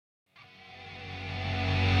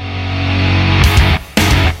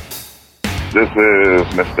This is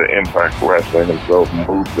Mr. Impact Wrestling himself,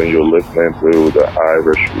 Moose, and you're listening to the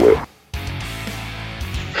Irish Whip.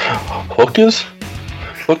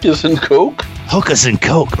 Hookers and Coke? Hookers and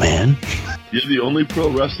Coke, man. You're the only pro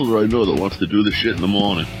wrestler I know that wants to do this shit in the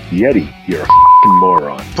morning. Yeti, you're a f***ing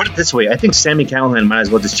moron. Put it this way, I think Sami Callihan might as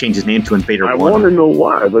well just change his name to Invader I 1. want to know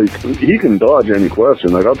why. Like, he can dodge any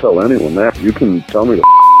question. Like, I'll tell anyone that. You can tell me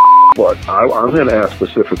but I'm going to ask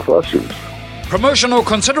specific questions. Promotional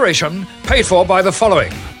consideration paid for by the following.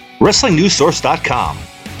 WrestlingNewsSource.com.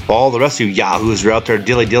 All the rest of you yahoos are out there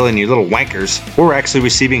dilly-dillying you little wankers. We're actually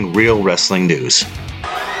receiving real wrestling news.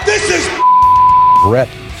 This is Brett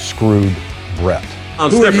screwed Brett.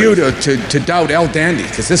 Who are you to doubt El Dandy?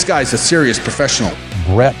 Because this guy's a serious professional.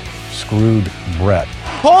 Brett screwed Brett.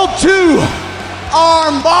 Hold 2!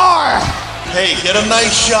 Arm bar! Hey, get a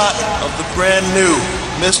nice shot of the brand new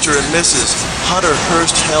Mr. and Mrs. Hunter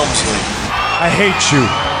Hurst Helmsley. I hate you.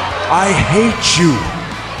 I hate you.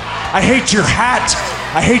 I hate your hat.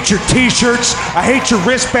 I hate your t-shirts. I hate your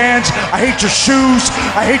wristbands. I hate your shoes.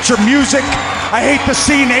 I hate your music. I hate the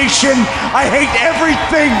C Nation. I hate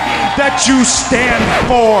everything that you stand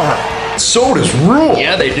for. Sodas rule.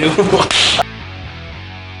 Yeah, they do.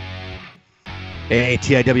 Hey,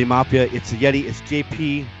 TIW Mafia, it's the Yeti, it's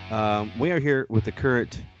JP. We are here with the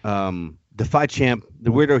current Defy champ,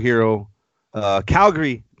 the Weirdo Hero,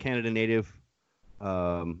 Calgary, Canada native,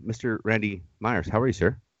 Mr. Randy Myers. How are you,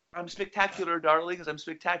 sir? I'm spectacular, darlings. I'm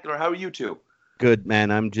spectacular. How are you two? Good,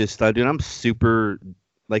 man. I'm just, dude, I'm super,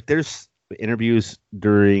 like, there's interviews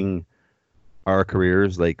during our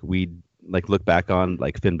careers, like, we, like, look back on,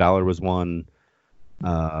 like, Finn Balor was one,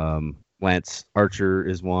 Lance Archer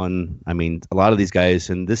is one. I mean, a lot of these guys,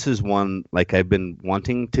 and this is one, like, I've been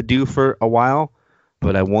wanting to do for a while,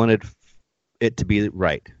 but I wanted it to be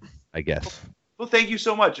right, I guess. Well, thank you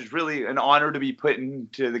so much. It's really an honor to be put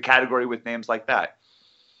into the category with names like that.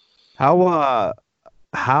 How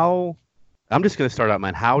I'm just gonna start out,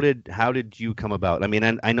 man. How did you come about? I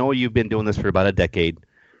mean, I know you've been doing this for about a decade,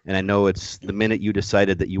 and I know it's the minute you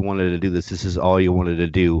decided that you wanted to do this is all you wanted to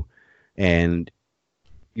do, and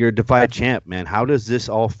you're a Defy champ, man. How does this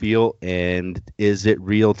all feel, and is it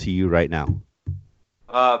real to you right now?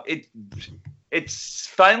 It's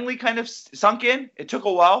finally kind of sunk in. It took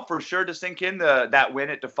a while for sure to sink in. That win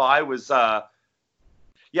at Defy was,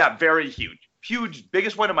 very huge,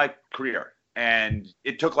 biggest win of my career. And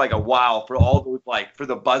it took like a while for all those, like, for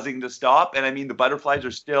the buzzing to stop. And I mean, the butterflies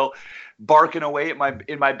are still barking away in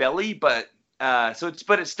my belly, but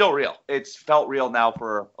it's still real. It's felt real now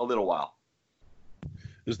for a little while.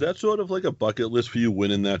 Is that sort of like a bucket list for you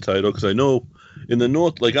winning that title? Because I know in the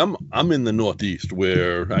North, like I'm in the Northeast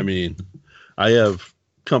where, I mean, I have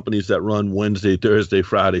companies that run Wednesday, Thursday,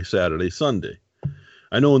 Friday, Saturday, Sunday.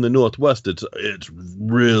 I know in the Northwest, it's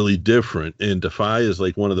really different. And Defy is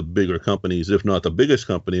like one of the bigger companies, if not the biggest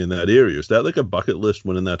company in that area. Is that like a bucket list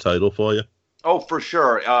winning that title for you? Oh, for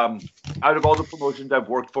sure. Out of all the promotions I've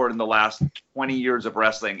worked for in the last 20 years of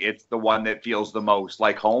wrestling, it's the one that feels the most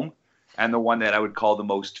like home, and the one that I would call the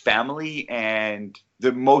most family, and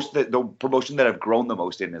the promotion that I've grown the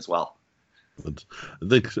most in as well. I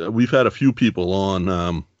think we've had a few people on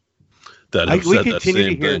that have said that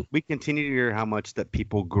same thing. We continue to hear how much that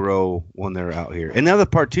people grow when they're out here. And the other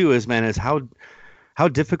part too is, man, is how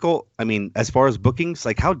difficult. I mean, as far as bookings,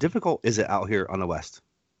 like, how difficult is it out here on the West?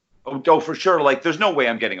 Oh, for sure. Like, there's no way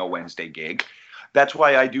I'm getting a Wednesday gig. That's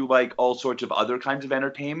why I do like all sorts of other kinds of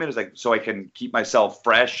entertainment, is like so I can keep myself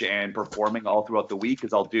fresh and performing all throughout the week.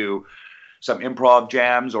 Because I'll do some improv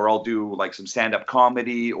jams, or I'll do like some stand-up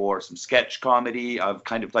comedy or some sketch comedy. I've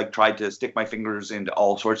kind of like tried to stick my fingers into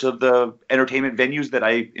all sorts of the entertainment venues that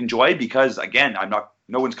I enjoy, because again,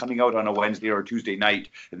 no one's coming out on a Wednesday or a Tuesday night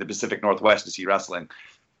in the Pacific Northwest to see wrestling,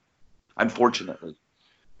 unfortunately.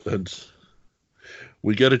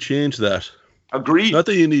 We got to change that. Agreed. Not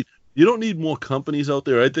that you don't need more companies out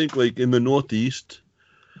there. I think like in the Northeast,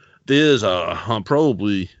 there's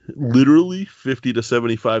probably literally 50 to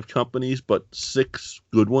 75 companies, but 6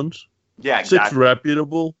 good ones. Yeah, exactly. 6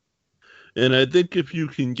 reputable. And I think if you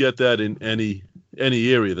can get that in any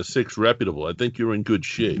area, the 6 reputable, I think you're in good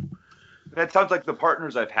shape. That sounds like the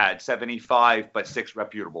partners I've had, 75, but 6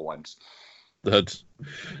 reputable ones.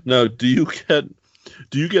 Now, do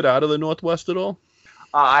you get out of the Northwest at all?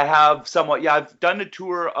 I have somewhat. Yeah, I've done a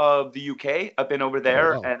tour of the UK. I've been over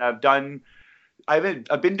there, and I've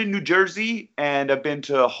been to New Jersey, and I've been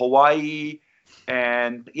to Hawaii,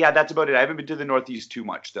 and yeah, that's about it. I haven't been to the Northeast too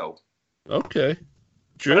much, though. Okay.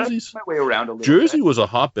 My way around a little Jersey bit. was a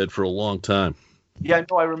hotbed for a long time. Yeah,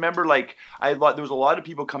 no, I remember there was a lot of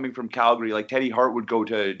people coming from Calgary. Like Teddy Hart would go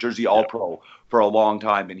to Jersey All Pro for a long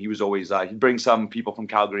time, and he was always he'd bring some people from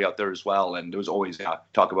Calgary out there as well, and there was always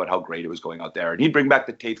talk about how great it was going out there, and he'd bring back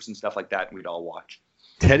the tapes and stuff like that, and we'd all watch.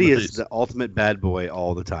 Teddy is the ultimate bad boy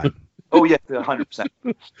all the time. Oh yeah, 100%.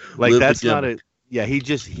 Like that's not a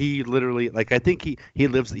he literally I think he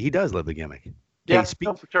does live the gimmick. Yeah, hey,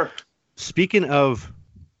 no, for sure. Speaking of,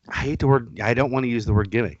 I don't want to use the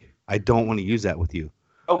word gimmick. I don't want to use that with you.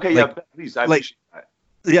 Okay, yeah, please. I appreciate that.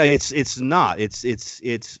 Yeah, it's not.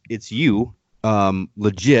 It's you,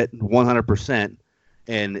 legit, 100%.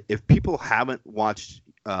 And if people haven't watched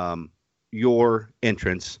your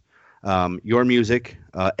entrance, your music,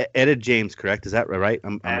 Ed James, correct? Is that right?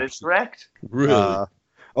 That is correct. Really?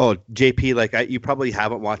 JP, you probably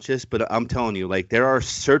haven't watched this, but I'm telling you, there are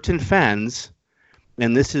certain fans.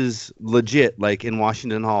 And this is legit. In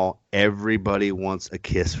Washington Hall, everybody wants a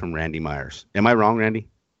kiss from Randy Myers. Am I wrong, Randy?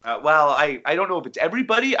 Well, I don't know if it's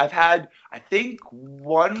everybody. I've had, I think,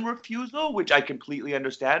 one refusal, which I completely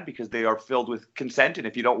understand because they are filled with consent. And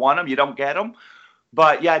if you don't want them, you don't get them.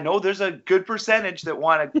 But yeah, no, there's a good percentage that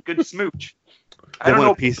want a good smooch. They want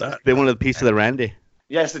a piece of the Randy.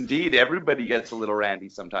 Yes, indeed. Everybody gets a little Randy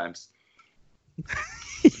sometimes.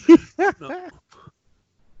 No.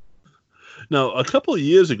 Now, a couple of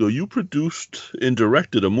years ago, you produced and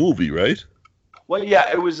directed a movie, right? Well,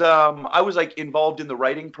 yeah, it was. I was involved in the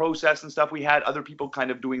writing process and stuff. We had other people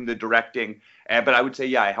kind of doing the directing, but I would say,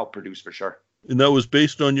 yeah, I helped produce for sure. And that was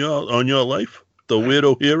based on your life, The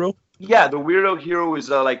Weirdo Hero. Yeah, The Weirdo Hero is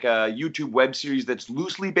a YouTube web series that's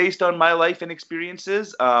loosely based on my life and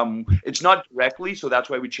experiences. It's not directly, so that's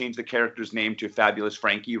why we changed the character's name to Fabulous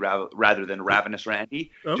Frankie rather than Ravenous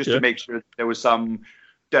Randy, just to make sure that there was some.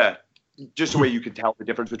 Just a way you could tell the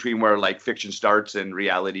difference between where fiction starts and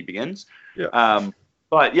reality begins. Yeah.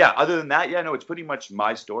 But yeah, other than that, yeah, no, it's pretty much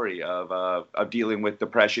my story of dealing with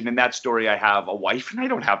depression. In that story, I have a wife, and I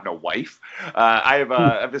don't have no wife. I have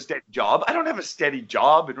a steady job. I don't have a steady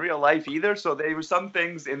job in real life either. So there were some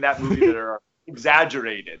things in that movie that are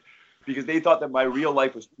exaggerated because they thought that my real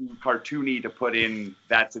life was too cartoony to put in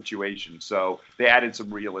that situation. So they added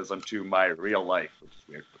some realism to my real life, which is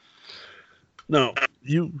weird. Now,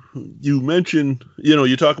 you mentioned,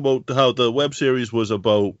 you talk about how the web series was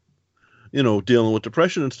about, dealing with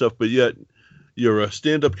depression and stuff, but yet you're a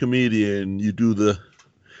stand-up comedian. You do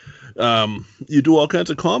all kinds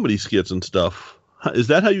of comedy skits and stuff. Is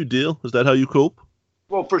that how you deal? Is that how you cope?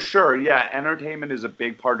 Well, for sure, yeah. Entertainment is a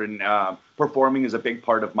big part, and performing is a big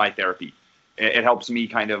part of my therapy. It helps me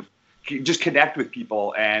kind of just connect with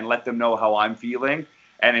people and let them know how I'm feeling,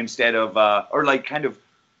 and instead of kind of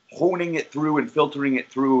honing it through and filtering it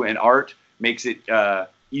through in art makes it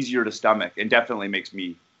easier to stomach and definitely makes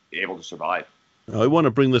me able to survive. I want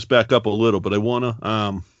to bring this back up a little, but I want to,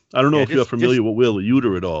 I don't know if you're familiar with Wheeler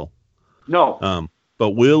Yuta at all. No. But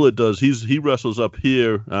Wheeler does, he wrestles up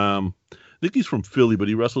here. I think he's from Philly, but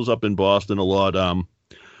he wrestles up in Boston a lot.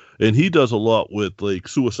 And he does a lot with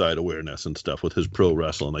suicide awareness and stuff with his pro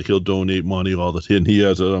wrestling. He'll donate money all the time. And he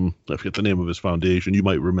has I forget the name of his foundation. You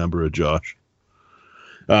might remember it, Josh.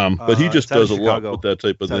 But he just does a lot with that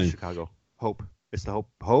type of thing. Chicago. Hope. It's the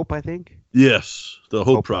Hope, I think? Yes, the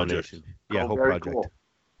Hope Project. Foundation. Yeah, Hope Project. Cool.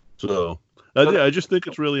 So, I just think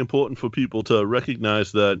it's really important for people to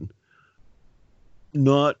recognize that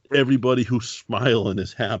not everybody who's smiling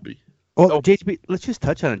is happy. Well, JP, let's just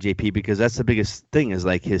touch on it, JP, because that's the biggest thing is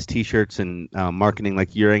his T-shirts and marketing.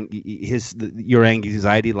 Your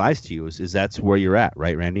anxiety lies to you. Is that's where you're at,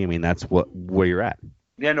 right, Randy? I mean, that's where you're at.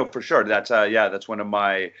 Yeah, no, for sure. That's that's one of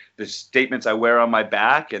the statements I wear on my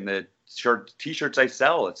back and the T-shirts I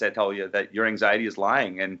sell. It said, tell you that your anxiety is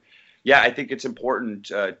lying. And yeah, I think it's important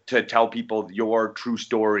to tell people your true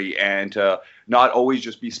story and to not always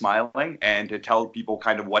just be smiling and to tell people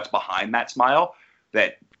kind of what's behind that smile.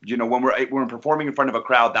 That, when we're performing in front of a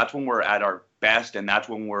crowd, that's when we're at our best and that's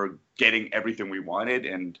when we're getting everything we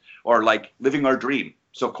wanted or living our dream.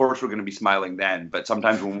 So of course we're going to be smiling then. But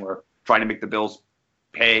sometimes when we're trying to make the bills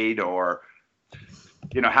paid or,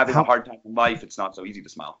 having a hard time in life, it's not so easy to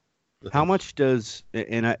smile. How much does,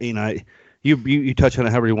 you touch on it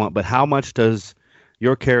however you want, but how much does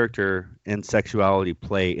your character and sexuality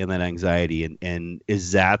play in that anxiety? And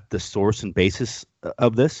is that the source and basis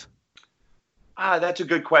of this? That's a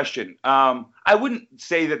good question. I wouldn't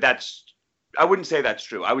say that's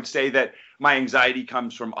true. I would say that my anxiety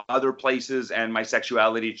comes from other places and my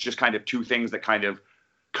sexuality, it's just kind of two things that kind of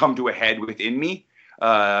come to a head within me.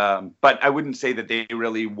 But I wouldn't say that they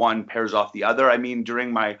really one pairs off the other. I mean,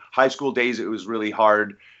 during my high school days, it was really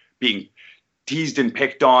hard being teased and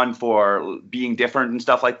picked on for being different and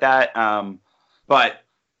stuff like that. but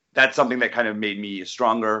that's something that kind of made me a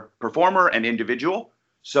stronger performer and individual.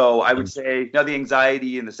 So I would say, the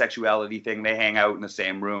anxiety and the sexuality thing, they hang out in the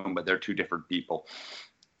same room, but they're two different people.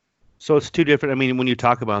 So it's two different. I mean, when you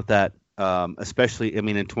talk about that, especially, I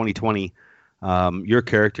mean, in 2020, your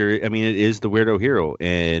character, I mean, it is the weirdo hero,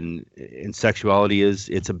 and sexuality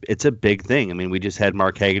it's a big thing. I mean, we just had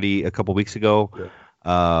Mark Haggerty a couple weeks ago.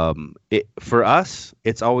 Yeah. For us,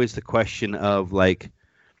 it's always the question of like,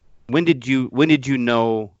 when did you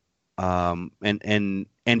know, and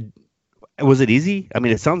was it easy? I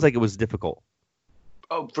mean, it sounds like it was difficult.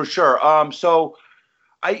 Oh, for sure. So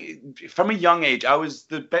from a young age,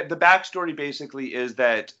 the backstory basically is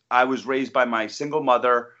that I was raised by my single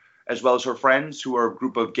mother as well as her friends, who are a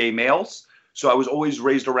group of gay males. So I was always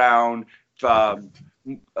raised around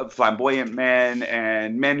flamboyant men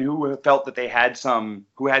and men who felt that they had some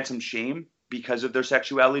shame because of their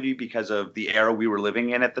sexuality, because of the era we were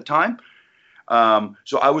living in at the time.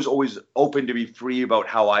 So I was always open to be free about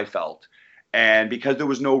how I felt. And because there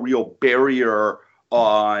was no real barrier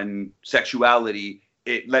on sexuality,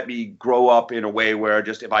 it let me grow up in a way where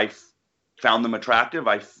just if I found them attractive,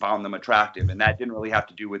 I found them attractive. And that didn't really have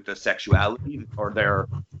to do with the sexuality or their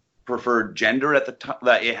preferred gender at the time.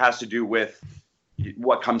 It has to do with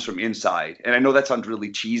what comes from inside. And I know that sounds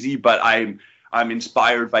really cheesy, but I'm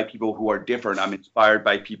inspired by people who are different. I'm inspired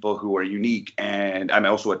by people who are unique, and I'm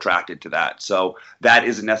also attracted to that. So that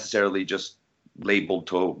isn't necessarily just labeled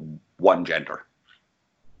to one gender.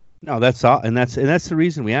 No, that's all, and that's the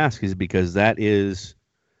reason we ask, is because that is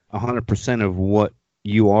 100% of what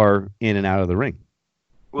you are in and out of the ring.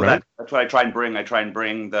 Well, right? That's what I try and bring. I try and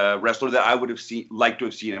bring the wrestler that I would have liked to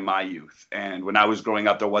have seen in my youth. And when I was growing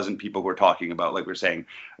up, there wasn't people who were talking about, like we were saying,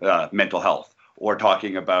 mental health, or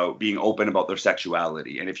talking about being open about their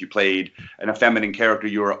sexuality. And if you played an effeminate character,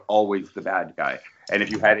 you were always the bad guy. And if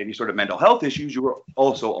you had any sort of mental health issues, you were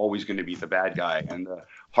also always going to be the bad guy. And the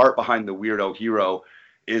heart behind the weirdo hero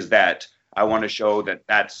is that I want to show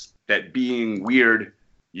that being weird,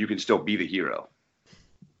 you can still be the hero,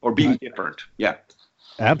 or being different. Yeah,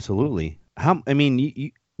 absolutely.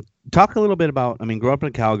 You talk a little bit about, grow up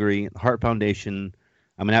in Calgary, Heart Foundation.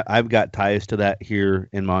 I mean, I've got ties to that here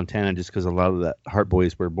in Montana, just because a lot of the Heart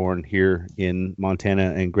Boys were born here in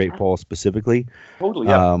Montana and Great Falls specifically. Totally,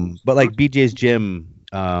 yeah. But like BJ's Gym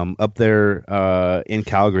up there in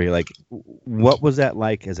Calgary, like what was that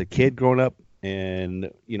like as a kid growing up?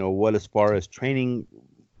 And, what as far as training,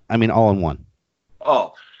 all in one?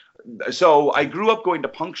 Oh, so I grew up going to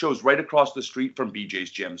punk shows right across the street from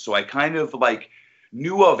BJ's Gym. So I kind of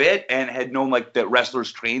knew of it and had known that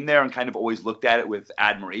wrestlers trained there and kind of always looked at it with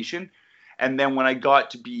admiration. And then when I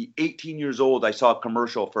got to be 18 years old, I saw a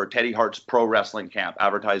commercial for Teddy Hart's pro wrestling camp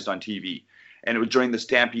advertised on TV. And it was during the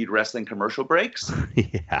Stampede Wrestling commercial breaks.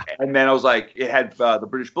 Yeah. And then I was like, it had the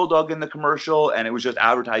British Bulldog in the commercial, and it was just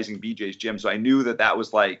advertising BJ's Gym. So I knew that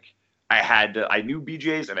was I knew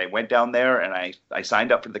BJ's, and I went down there and I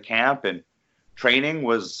signed up for the camp, and training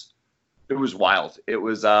was wild. It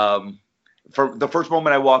was, for the first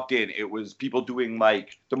moment I walked in, it was people doing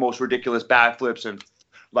the most ridiculous backflips, and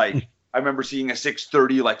I remember seeing a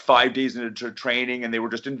 630 5 days into training, and they were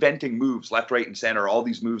just inventing moves left, right, and center. All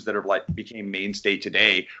these moves that are became mainstay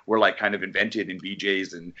today were kind of invented in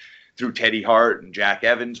BJ's and through Teddy Hart and Jack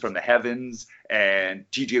Evans from the Heavens and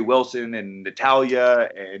TJ Wilson and Natalia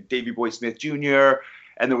and Davey Boy Smith Jr.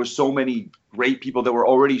 And there were so many great people that were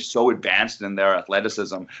already so advanced in their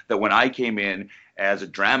athleticism that when I came in as a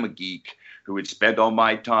drama geek who had spent all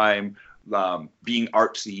my time being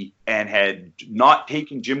artsy and had not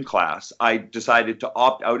taken gym class, I decided to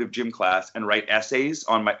opt out of gym class and write essays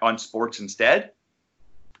on sports instead.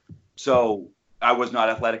 So I was not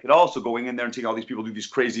athletic at all. So going in there and seeing all these people do these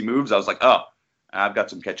crazy moves, I was like, oh, I've got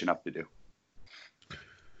some catching up to do.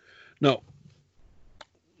 No.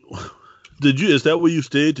 Is that where you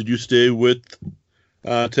stayed? Did you stay with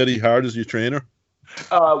Teddy Hart as your trainer?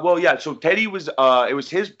 Well, yeah. So Teddy was, it was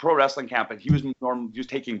his pro wrestling camp, and he was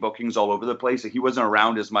taking bookings all over the place. He wasn't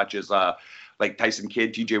around as much as Tyson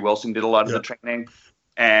Kidd, TJ Wilson did a lot of the training,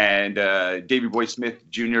 and Davey Boy Smith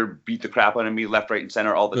Jr. beat the crap out of me left, right, and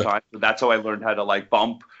center all the time. So that's how I learned how to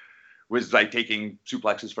bump, was taking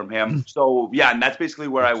suplexes from him. So yeah, and that's basically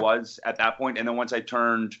where I was at that point. And then once I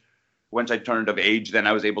turned of age, then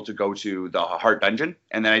I was able to go to the Heart Dungeon,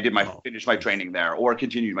 and then I finished my training there, or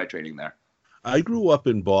continued my training there. I grew up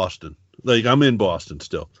in Boston. I'm in Boston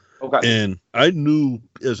still. Okay. And I knew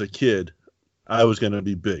as a kid I was going to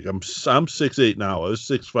be big. I'm 6'8" now. I was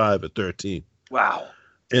 6'5" at 13. Wow.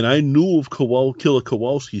 And I knew of Killer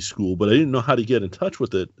Kowalski School, but I didn't know how to get in touch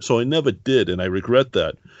with it, so I never did, and I regret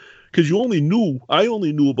that. because I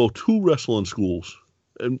only knew about 2 wrestling schools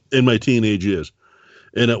in my teenage years,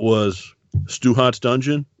 and it was Stu Hart's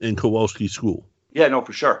Dungeon and Kowalski School. Yeah, no,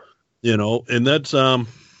 for sure. And that's so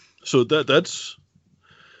that's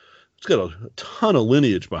it's got a ton of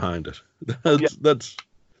lineage behind it. That's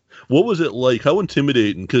what was it like? How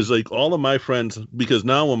intimidating? Because like all of my friends, because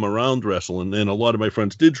now I'm around wrestling, and a lot of my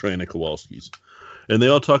friends did train at Kowalski's, and they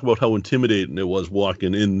all talk about how intimidating it was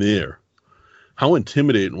walking in there. How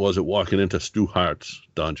intimidating was it walking into Stu Hart's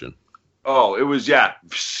Dungeon? Oh, it was, yeah.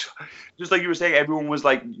 Just like you were saying, everyone was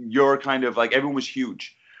like everyone was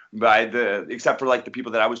huge. Except for like the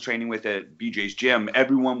people that I was training with at BJ's gym,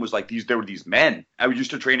 everyone was like there were these men. I was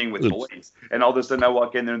used to training with boys, and all of a sudden I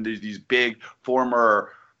walk in there and there's these big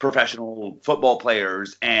former professional football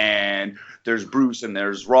players, and there's Bruce and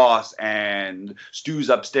there's Ross and Stu's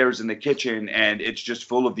upstairs in the kitchen, and it's just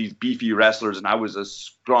full of these beefy wrestlers, and I was a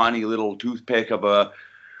scrawny little toothpick of a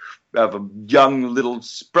young little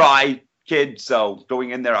spry kid. So going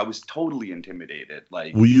in there, I was totally intimidated.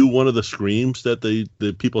 Like, were you one of the screams that the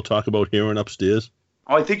people talk about hearing upstairs?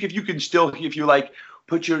 Oh, I think if you like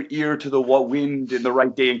put your ear to the wind in the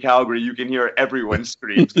right day in Calgary, you can hear everyone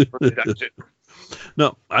scream.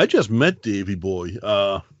 No, I just met Davey Boy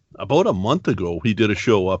about a month ago. He did a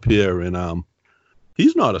show up here, and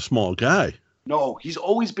he's not a small guy. No, he's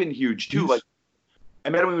always been huge too. Like, I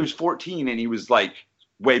met him when he was 14, and he was like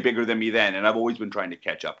way bigger than me then, and I've always been trying to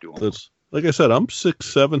catch up to him. That's like I said, I'm 6'7",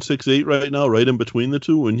 6'8" right now, right in between the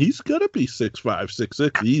two, and he's got to be 6'5",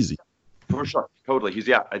 6'6", easy. For sure, totally.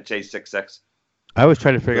 I'd say 6'6". I was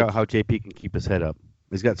trying to figure out how JP can keep his head up.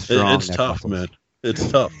 He's got strong. It's tough, muscles. Man.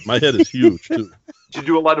 It's tough. My head is huge too. Did you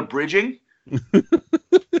do a lot of bridging? I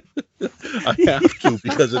have to,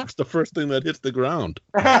 because it's the first thing that hits the ground.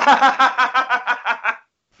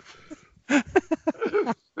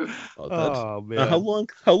 Oh man!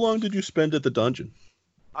 How long did you spend at the dungeon?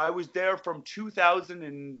 I was there from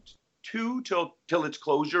 2002 till its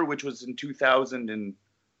closure, which was in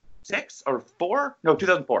 2006 or 4? No,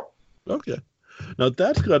 2004. Okay. Now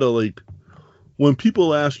that's gotta like. When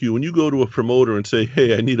people ask you, when you go to a promoter and say,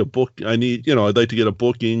 "Hey, I need a book. I'd like to get a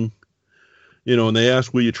booking," and they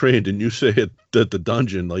ask where you trained, and you say at the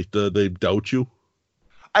dungeon, like they doubt you.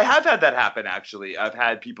 I have had that happen, actually. I've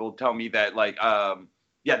had people tell me that, like,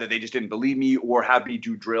 that they just didn't believe me, or have me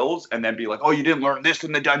do drills and then be like, "Oh, you didn't learn this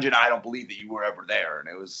in the dungeon. I don't believe that you were ever there." And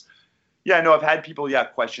it was, I've had people,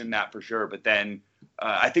 question that for sure. But then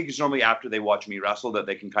I think it's normally after they watch me wrestle that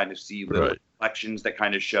they can kind of see little reflections that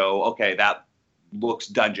kind of show, okay, that looks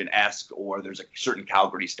dungeon-esque, or there's a certain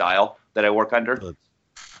Calgary style that I work under.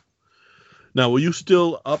 Now, were you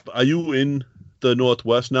still up? Are you in the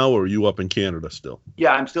Northwest now, or are you up in Canada still?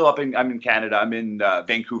 Yeah, I'm in Canada. I'm in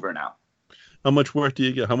Vancouver now. How much work do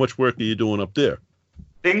you get? How much work are you doing up there?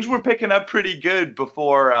 Things were picking up pretty good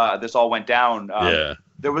before this all went down.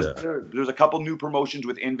 There was a couple new promotions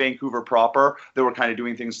within Vancouver proper that were kind of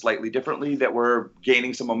doing things slightly differently, that were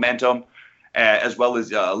gaining some momentum. As well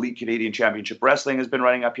as Elite Canadian Championship Wrestling has been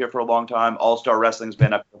running up here for a long time. All-Star Wrestling's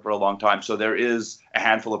been up here for a long time. So there is a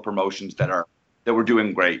handful of promotions that were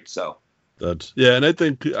doing great. So and I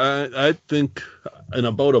think in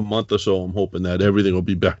about a month or so, I'm hoping that everything will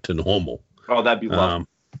be back to normal. Oh, that'd be lovely.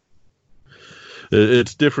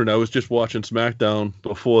 It's different. I was just watching SmackDown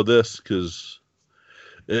before this because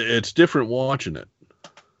it's different watching it.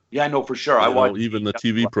 Yeah, I know for sure. Even the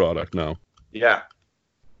TV product now. Yeah.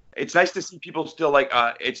 It's nice to see people still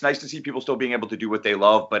it's nice to see people still being able to do what they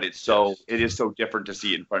love, but it is so different to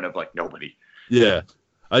see it in front of like nobody. Yeah.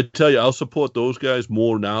 I tell you, I'll support those guys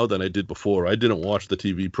more now than I did before. I didn't watch the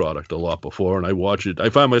TV product a lot before, and I watch it. I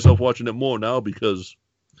find myself watching it more now because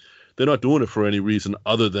they're not doing it for any reason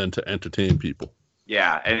other than to entertain people.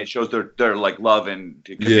 Yeah, and it shows their like love and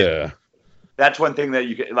that's one thing that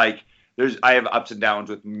you can like. I have ups and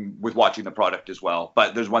downs with watching the product as well,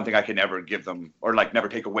 but there's one thing I can never give them or like never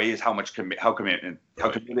take away is how committed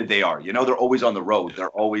they are. They're always on the road. They're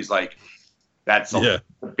always like that's a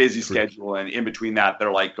busy schedule, and in between that,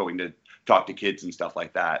 they're like going to talk to kids and stuff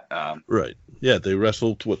like that. Right. Yeah, they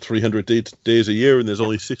wrestle 300 days a year, and there's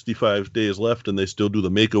only 65 days left, and they still do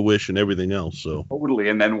the Make-A-Wish and everything else. So totally,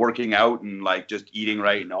 and then working out and like just eating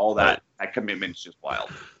right and all that. Right. That commitment's just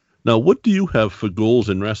wild. Now, what do you have for goals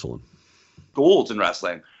in wrestling? Goals in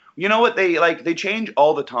wrestling. You know what? They change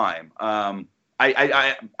all the time.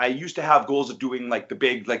 I used to have goals of doing like the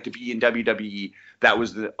big, like to be in WWE. That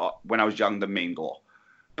was when I was young, the main goal.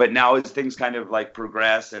 But now as things kind of like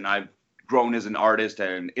progress and I've grown as an artist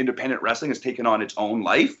and independent wrestling has taken on its own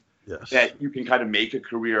life, that you can kind of make a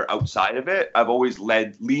career outside of it. I've always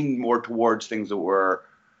leaned more towards things that were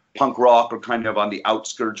punk rock or kind of on the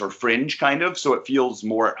outskirts or fringe kind of. So it feels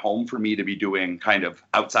more at home for me to be doing kind of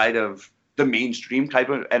outside of the mainstream type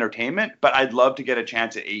of entertainment. But I'd love to get a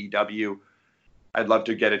chance at AEW. I'd love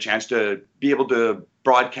to get a chance to be able to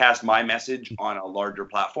broadcast my message on a larger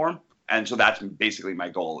platform. And so that's basically my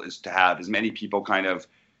goal, is to have as many people kind of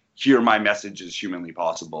hear my message as humanly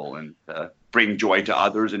possible and bring joy to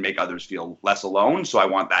others and make others feel less alone. So I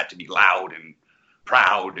want that to be loud and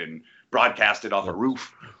proud and broadcasted off a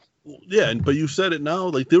roof. Yeah, but you said it now.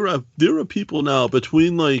 Like there are people now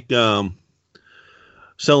between like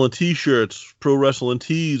selling T-shirts, pro wrestling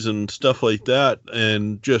tees, and stuff like that,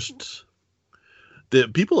 and just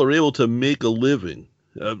that people are able to make a living.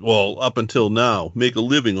 Well, up until now, make a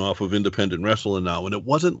living off of independent wrestling now, and it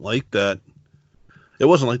wasn't like that. It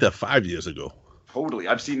wasn't like that 5 years ago. Totally,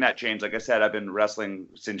 I've seen that change. Like I said, I've been wrestling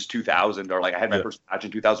since 2000, or like I had my first match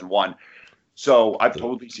in 2001. So I've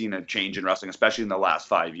totally seen a change in wrestling, especially in the last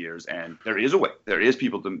 5 years. And there is a way. There is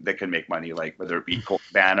people that can make money, like whether it be Colt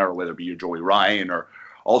Cabana or whether it be your Joey Ryan or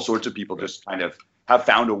all sorts of people just kind of have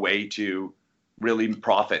found a way to really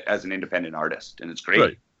profit as an independent artist. And it's great.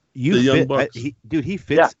 Right. He fits.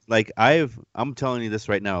 Yeah. Like I'm telling you this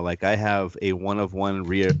right now. Like I have a one-of-one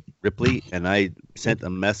Rhea Ripley, and I sent a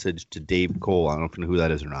message to Dave Cole. I don't know if you know who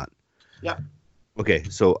that is or not. Yeah. Okay,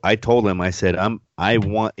 so I told him, I said, I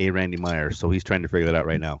want a Randy Myers, so he's trying to figure that out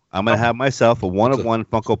right now. I'm going to have myself a one-of-one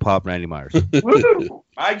Funko Pop Randy Myers.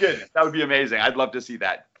 My goodness, that would be amazing. I'd love to see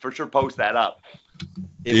that. For sure, post that up.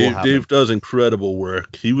 Dave does incredible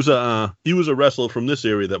work. He was a wrestler from this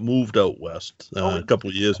area that moved out west a couple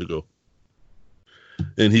of years ago.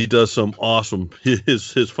 And he does some awesome,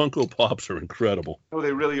 his Funko Pops are incredible. Oh,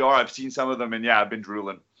 they really are. I've seen some of them, and I've been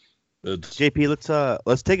drooling. JP,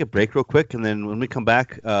 let's take a break real quick, and then when we come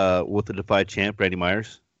back with the Defy champ, Randy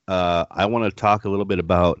Myers, I want to talk a little bit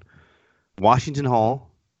about Washington Hall,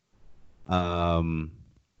 the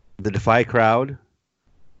Defy crowd,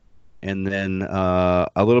 and then a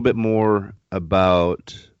little bit more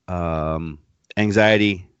about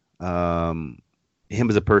anxiety, him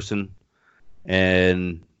as a person,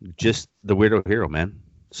 and just the Weirdo Hero, man.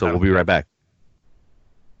 So we'll be right back.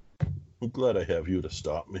 I'm glad I have you to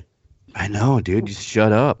stop me. I know, dude. Just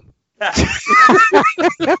shut up.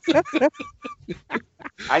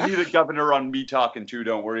 I need a governor on me talking too.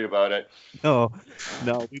 Don't worry about it. No,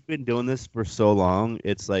 we've been doing this for so long.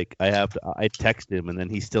 It's like I text him, and then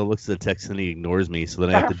he still looks at the text and he ignores me. So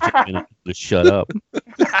then I have to jump in and just shut up.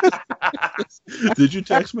 Did you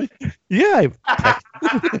text me? Yeah, I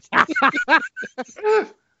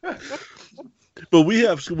texted. But we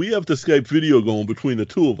have the Skype video going between the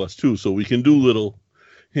two of us too, so we can do little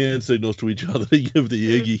hand signals to each other to give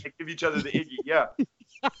the Iggy. Give each other the Iggy, yeah.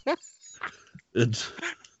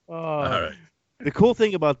 All right. The cool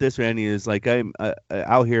thing about this, Randy, is like I'm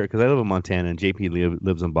out here because I live in Montana and JP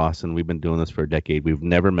lives in Boston. We've been doing this for a decade. We've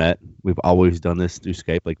never met. We've always done this through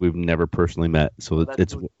Skype. Like we've never personally met. So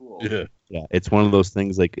it's really cool. Yeah. It's one of those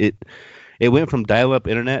things. Like it went from dial-up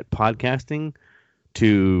internet podcasting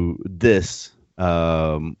to this,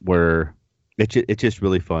 where it's just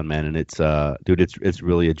really fun, man. And it's dude, it's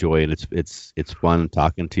really a joy, and it's fun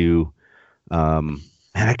talking to. And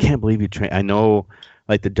I can't believe you train. I know.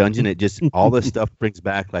 Like the dungeon, it just all this stuff brings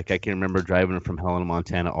back. Like I can remember driving from Helena,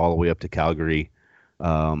 Montana, all the way up to Calgary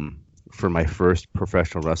for my first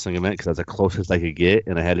professional wrestling event because that's the closest I could get,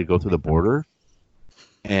 and I had to go through the border.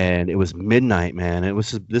 And it was midnight, man.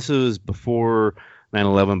 This was before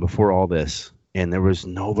 9/11, before all this, and there was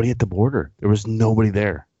nobody at the border. There was nobody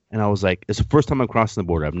there, and I was like, "It's the first time I'm crossing the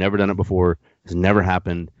border. I've never done it before. It's never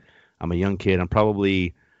happened. I'm a young kid. I'm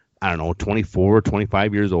probably 24,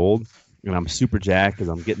 25 years old." And I'm super jacked because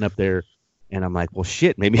I'm getting up there, and I'm like, well,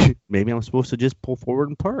 shit, maybe I'm supposed to just pull forward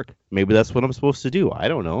and park. Maybe that's what I'm supposed to do. I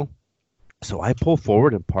don't know. So I pull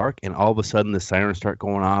forward and park, and all of a sudden the sirens start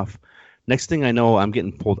going off. Next thing I know, I'm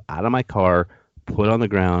getting pulled out of my car, put on the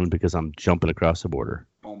ground because I'm jumping across the border.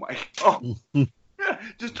 Oh, my God.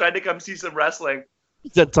 Just trying to come see some wrestling.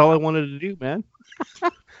 That's all I wanted to do, man.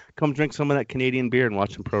 Come drink some of that Canadian beer and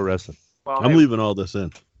watch some pro wrestling. Well, I'm leaving all this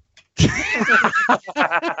in.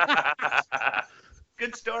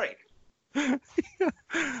 Good story.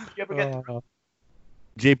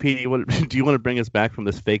 JP, do you want to bring us back from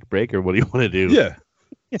this fake break, or what do you want to do? Yeah.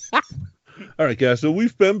 All right, guys. So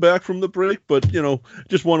we've been back from the break, but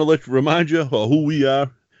just want to remind you who we are.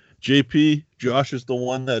 JP, Josh is the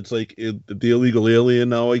one that's like the illegal alien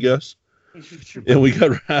now, I guess. And we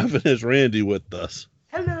got Ravenous Randy with us.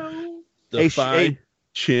 Hello. Defy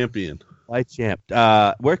champion. Defy champ.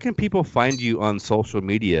 Where can people find you on social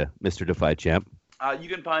media, Mr. Defy champ? You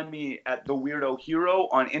can find me at The Weirdo Hero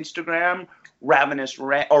on Instagram, Ravenous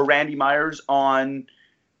or Randy Myers on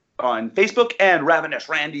Facebook, and Ravenous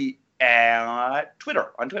Randy at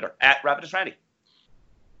Twitter, at Ravenous Randy.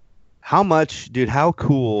 How much, dude, how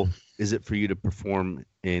cool is it for you to perform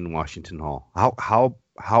in Washington Hall? How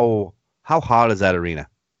hot is that arena?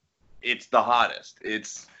 It's the hottest.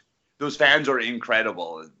 Those fans are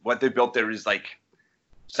incredible. What they built there is like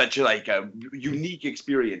such a unique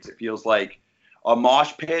experience. It feels like a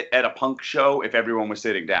mosh pit at a punk show if everyone was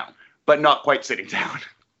sitting down, but not quite sitting down.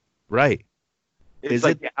 Right. It's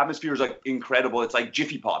like the atmosphere is like incredible. It's like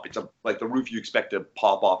Jiffy Pop. It's like the roof you expect to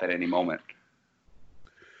pop off at any moment.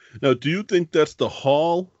 Now, do you think that's the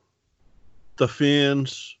hall, the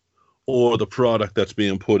fans, or the product that's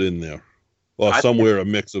being put in there? Or somewhere a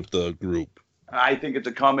mix of the group? I think it's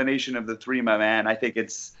a combination of the three, my man. I think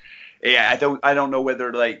it's, I don't know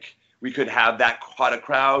whether like we could have that hot a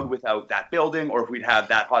crowd without that building, or if we'd have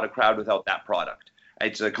that hot a crowd without that product.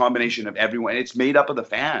 It's a combination of everyone. It's made up of the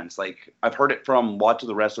fans. Like I've heard it from lots of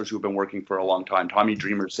the wrestlers who've been working for a long time. Tommy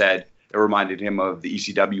Dreamer said it reminded him of the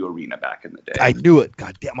ECW arena back in the day. I knew it.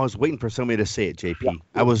 God damn, I was waiting for somebody to say it, JP. Yeah.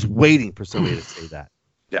 I was waiting for somebody to say that.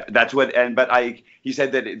 Yeah, that's what. He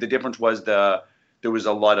said that the difference was there was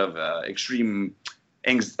a lot of extreme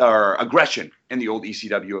aggression in the old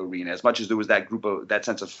ECW arena. As much as there was that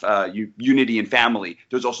sense of unity and family,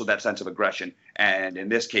 there's also that sense of aggression. And in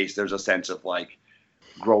this case, there's a sense of like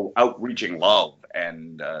outreaching love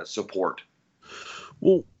and support.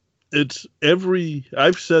 Well,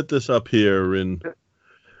 I've said this up here, and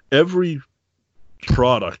every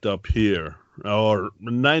product up here, or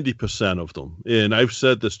 90% of them, and I've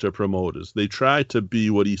said this to promoters, they try to be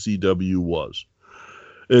what ECW was.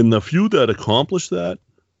 And the few that accomplish that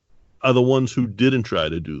are the ones who didn't try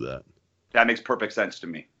to do that. That makes perfect sense to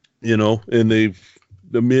me. You know, and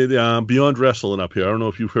Beyond Wrestling up here, I don't know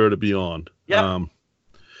if you've heard of Beyond. Yeah.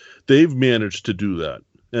 They've managed to do that.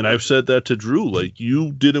 And I've said that to Drew, like,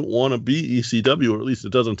 you didn't want to be ECW, or at least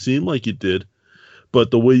it doesn't seem like you did. But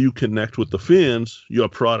the way you connect with the fans, your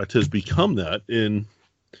product has become that. And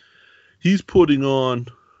he's putting on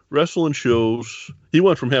wrestling shows. He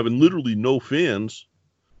went from having literally no fans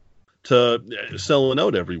to selling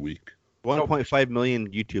out every week. 1.5 million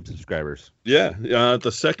YouTube subscribers. Yeah,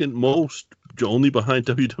 the second most, only behind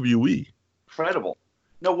WWE. Incredible.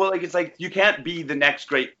 No, well, it's like you can't be the next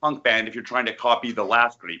great punk band if you're trying to copy the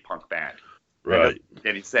last great punk band. Right. That doesn't make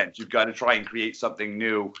any sense. You've got to try and create something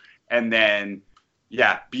new, and then,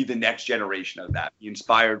 be the next generation of that. Be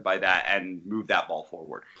inspired by that and move that ball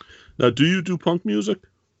forward. Now, do you do punk music?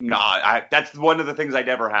 No, that's one of the things I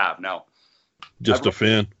never have, no. Just a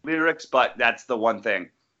fan? Lyrics, but that's the one thing.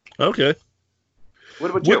 Okay.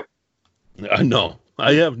 What about you? No,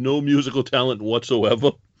 I have no musical talent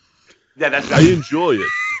whatsoever. Yeah, I enjoy it.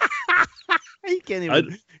 He can't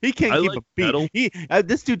even. He can't keep a beat.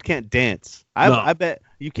 This dude can't dance. I bet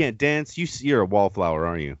you can't dance. You're a wallflower,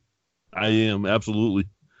 aren't you? I am, absolutely.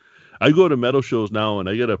 I go to metal shows now, and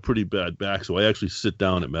I get a pretty bad back, so I actually sit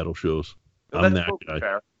down at metal shows. I'm that guy.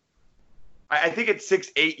 Fair. I think at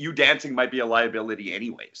 6'8", you dancing might be a liability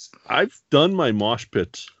anyways. I've done my mosh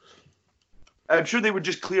pits. I'm sure they would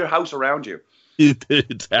just clear house around you.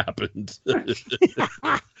 It's happened.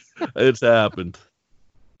 It's happened.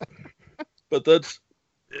 But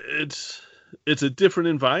it's a different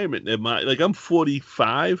environment. I'm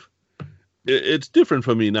 45. It's different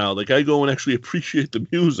for me now. Like, I go and actually appreciate the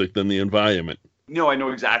music than the environment. No, I know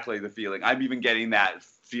exactly the feeling. I'm even getting that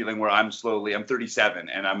feeling where I'm 37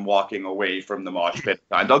 and I'm walking away from the mosh pit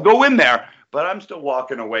at times. I'll go in there, but I'm still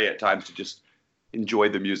walking away at times to just enjoy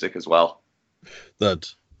the music as well.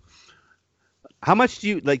 How much do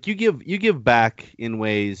you give back in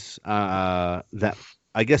ways that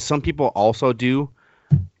I guess some people also do,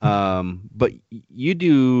 but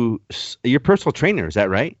you're personal trainer, is that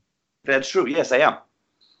right? That's true. Yes, I am.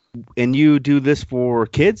 And you do this for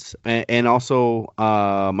kids, and also,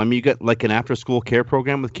 you got like an after-school care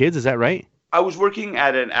program with kids. Is that right? I was working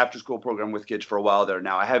at an after-school program with kids for a while there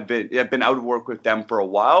now. I've been out of work with them for a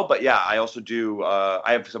while, but yeah, I also do.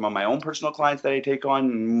 I have some of my own personal clients that I take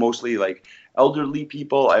on, mostly like elderly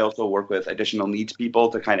people. I also work with additional needs people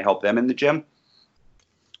to kind of help them in the gym.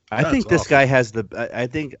 I think this guy has I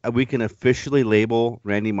think we can officially label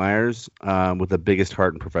Randy Myers with the biggest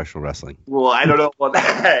heart in professional wrestling. Well, I don't know about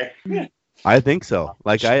that. I think so.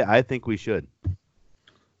 I think we should.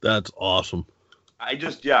 That's awesome. I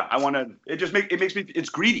want to. It makes me. It's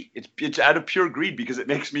greedy. It's out of pure greed because it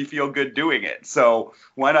makes me feel good doing it. So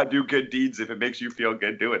why not do good deeds if it makes you feel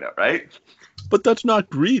good doing it, right? But that's not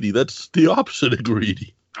greedy. That's the opposite of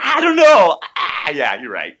greedy. I don't know. Yeah,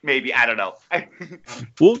 you're right. Maybe, I don't know.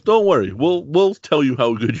 Well, don't worry. We'll tell you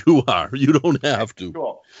how good you are. You don't have to.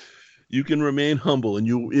 Cool. You can remain humble, and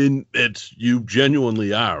you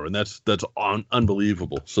genuinely are, and that's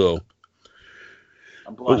unbelievable. So,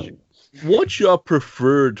 I'm blushing. what's your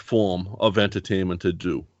preferred form of entertainment to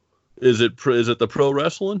do? Is it the pro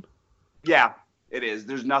wrestling? Yeah, it is.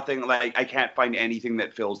 There's nothing like I can't find anything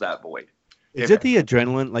that fills that void. Is it the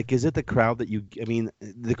adrenaline? Like, is it the crowd that you? I mean,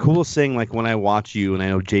 the coolest thing, like when I watch you, and I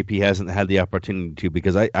know JP hasn't had the opportunity to,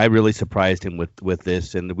 because I really surprised him with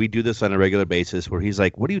this, and we do this on a regular basis, where he's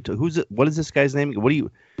like, "What is this guy's name? What do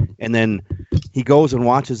you?" And then he goes and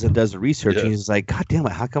watches and does the research, and he's like, "God damn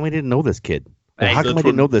it! How come I didn't know this kid? Or how come I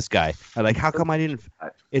didn't know this guy? Or like, how come I didn't?"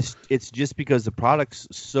 It's just because the product's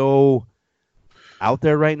so out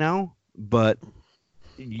there right now, but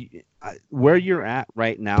where you're at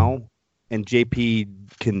right now. And JP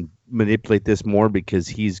can manipulate this more because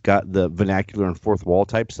he's got the vernacular and fourth wall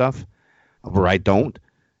type stuff, where I don't,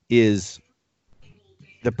 is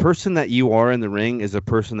the person that you are in the ring is the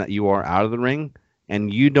person that you are out of the ring,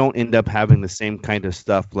 and you don't end up having the same kind of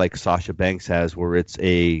stuff like Sasha Banks has, where it's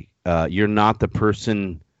you're not that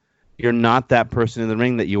person in the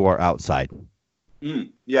ring that you are outside.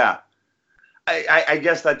 Yeah. I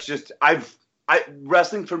guess that's just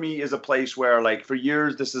wrestling for me is a place where, like, for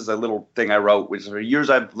years, this is a little thing I wrote, which for years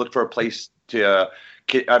I've looked for a place to,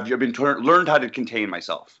 learned how to contain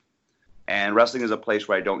myself. And wrestling is a place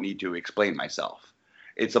where I don't need to explain myself.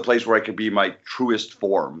 It's a place where I can be my truest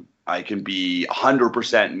form. I can be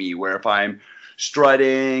 100% me, where if I'm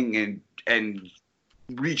strutting and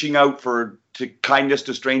reaching out to kindness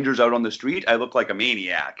to strangers out on the street, I look like a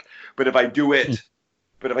maniac. But if I do it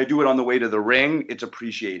on the way to the ring, it's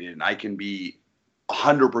appreciated, and I can be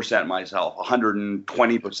 100% myself,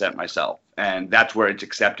 120% myself, and that's where it's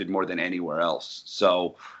accepted more than anywhere else.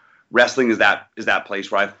 So, wrestling is that place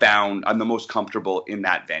where I've found I'm the most comfortable in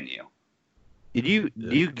that venue. Do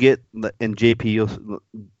you get, and JP,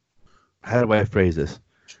 how do I phrase this?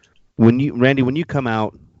 When you come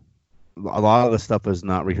out, a lot of the stuff is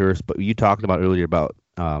not rehearsed, but you talked about earlier about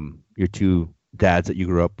your two dads that you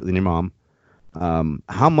grew up with and your mom.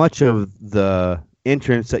 How much of the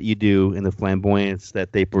entrance that you do and the flamboyance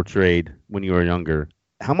that they portrayed when you were younger,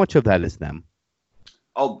 how much of that is them?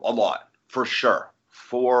 A lot, for sure.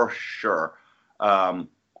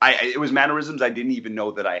 It was mannerisms I didn't even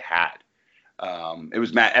know that I had.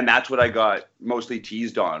 And that's what I got mostly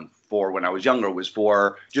teased on for when I was younger, was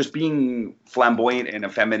for just being flamboyant and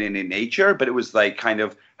effeminate in nature. But it was like kind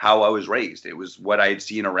of how I was raised. It was what I had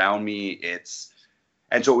seen around me.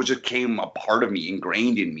 And so it just came a part of me,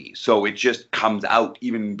 ingrained in me. So it just comes out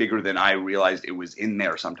even bigger than I realized it was in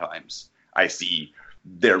there sometimes. I see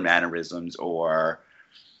their mannerisms or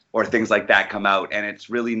things like that come out. And it's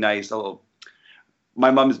really nice.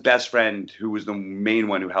 My mom's best friend, who was the main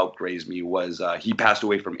one who helped raise me, he passed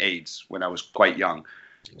away from AIDS when I was quite young.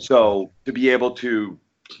 So to be able to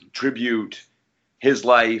tribute his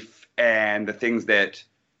life and the things that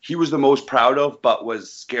he was the most proud of, but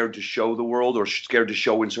was scared to show the world or scared to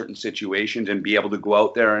show in certain situations, and be able to go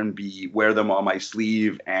out there and wear them on my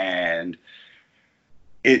sleeve. And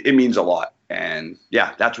it means a lot. And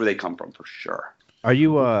yeah, that's where they come from for sure. Are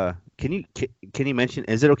you, can you mention,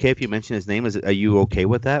 is it okay if you mention his name? Are you okay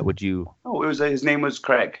with that? Would you? Oh, his name was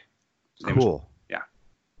Craig. Cool. Yeah.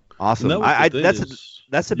 Awesome.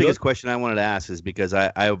 That's the biggest question I wanted to ask, is because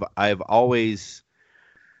I've always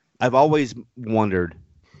wondered,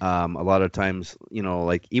 a lot of times,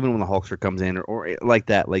 like even when the Hulkster comes in or like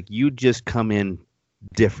that, like you just come in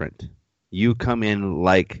different. You come in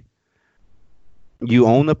like you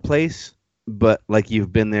own the place, but like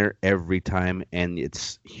you've been there every time, and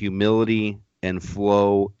it's humility and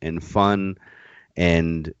flow and fun,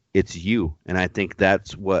 and it's you. And I think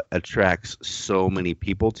that's what attracts so many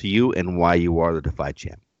people to you and why you are the Defy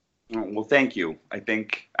champ. Well, thank you. I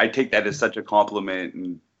think I take that as such a compliment,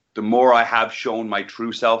 and the more I have shown my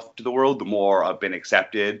true self to the world, the more I've been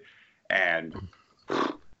accepted, and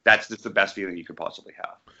that's just the best feeling you could possibly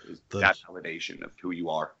have. Is that validation of who you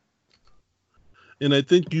are. And I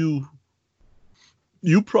think you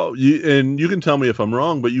probably, and you can tell me if I'm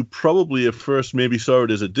wrong, but you probably at first maybe saw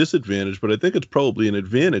it as a disadvantage, but I think it's probably an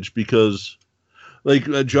advantage because, like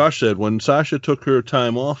Josh said, when Sasha took her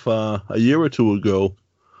time off a year or two ago,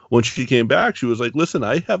 when she came back, she was like, listen,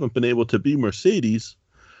 I haven't been able to be Mercedes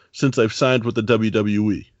since I've signed with the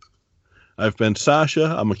WWE. I've been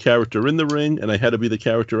Sasha, I'm a character in the ring, and I had to be the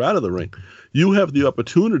character out of the ring. You have the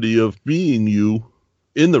opportunity of being you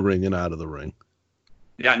in the ring and out of the ring.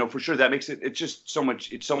 Yeah, no, for sure. That makes it's so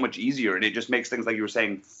much easier, and it just makes things, like you were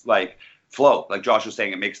saying, like flow. Like Josh was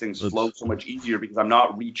saying, it makes things flow so much easier because I'm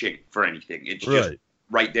not reaching for anything. It's just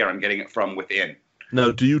right there. I'm getting it from within.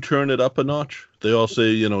 Now, do you turn it up a notch? They all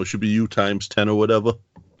say, it should be you times 10 or whatever.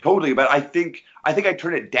 Totally, but I think I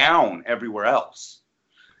turn it down everywhere else,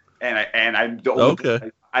 and I'm the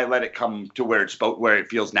only I let it come to where it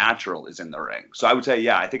feels natural is in the ring. So I would say,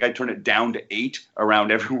 I think I turn it down to 8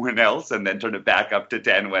 around everyone else, and then turn it back up to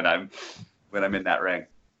 10 when I'm in that ring.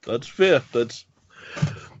 That's fair.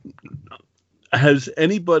 Has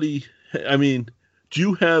anybody? I mean, do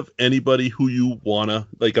you have anybody who you wanna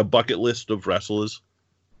like a bucket list of wrestlers?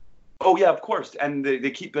 Oh yeah, of course, and they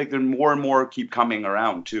keep there more and more keep coming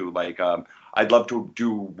around too. Like I'd love to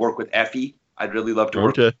do work with Effie. I'd really love to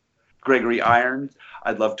work with Gregory Irons.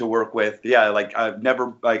 I'd love to work with I've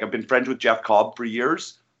been friends with Jeff Cobb for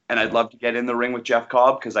years, and I'd love to get in the ring with Jeff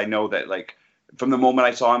Cobb because I know that from the moment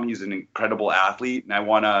I saw him, he's an incredible athlete, and I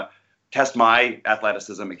want to test my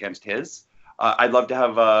athleticism against his. I'd love to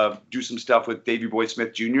have do some stuff with Davey Boy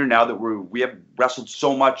Smith Jr. Now that we have wrestled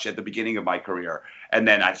so much at the beginning of my career, and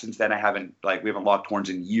then since then we haven't locked horns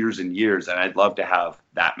in years and years, and I'd love to have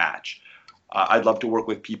that match. I'd love to work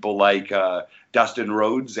with people like Dustin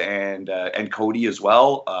Rhodes and Cody as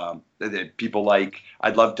well. People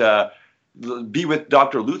I'd love to be with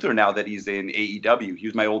Dr. Luther now that he's in AEW. He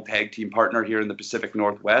was my old tag team partner here in the Pacific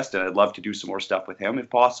Northwest, and I'd love to do some more stuff with him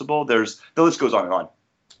if possible. The list goes on and on.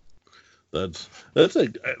 That's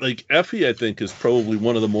like Effie, I think, is probably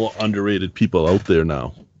one of the more underrated people out there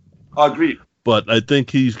now. Agreed. But I think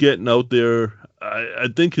he's getting out there. I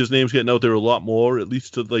think his name's getting out there a lot more, at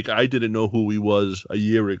least I didn't know who he was a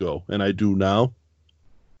year ago, and I do now.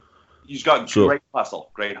 He's got great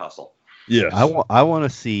hustle. Yes. I want to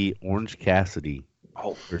see Orange Cassidy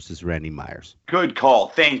versus Randy Myers. Good call.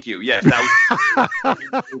 Thank you. Yes, that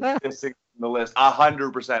was missing the list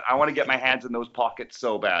 100%. I want to get my hands in those pockets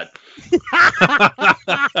so bad.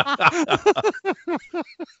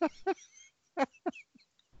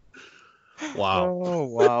 Wow. Oh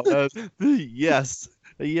wow. Yes,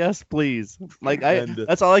 please.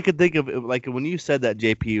 That's all I could think of. Like when you said that,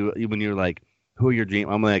 JP, when you're like, who are your dream?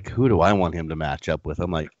 I'm like, who do I want him to match up with? I'm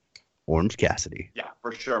like, Orange Cassidy. Yeah,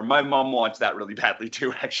 for sure. My mom wants that really badly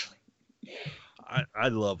too, actually. I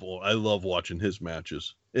love watching his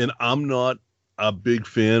matches, and I'm not a big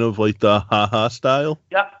fan of the haha style.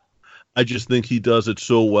 Yeah. I just think he does it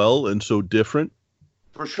so well and so different.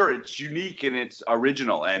 For sure, it's unique and it's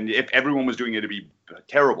original, and if everyone was doing it, it'd be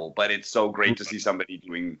terrible. But it's so great to see somebody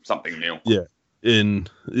doing something new. Yeah, and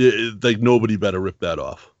nobody better rip that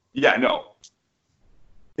off. Yeah, no.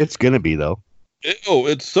 It's gonna be though.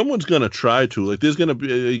 Someone's gonna try to. There's gonna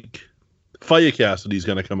be Fire Cassidy's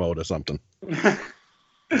gonna come out or something.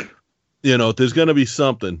 There's gonna be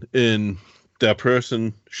something, and that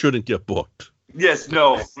person shouldn't get booked. Yes,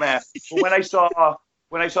 no, man. When I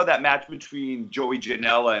saw that match between Joey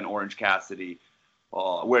Janela and Orange Cassidy,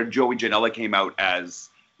 where Joey Janela came out as,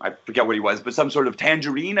 I forget what he was, but some sort of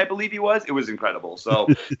tangerine, I believe he was. It was incredible. So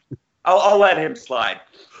I'll let him slide.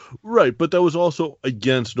 Right, but that was also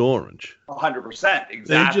against Orange. 100%, exactly.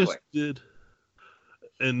 They just did.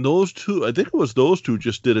 And those two, I think it was those two,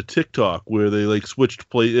 just did a TikTok where they switched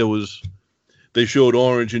play. They showed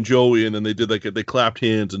Orange and Joey, and then they did they clapped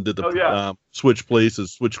hands and did the switch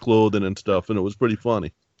places, switch clothing and stuff, and it was pretty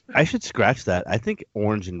funny. I should scratch that. I think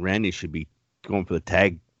Orange and Randy should be going for the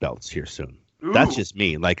tag belts here soon. Ooh. That's just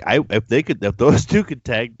me. If those two could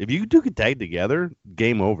tag, if you two could tag together,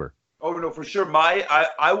 game over. Oh no, for sure.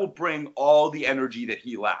 I will bring all the energy that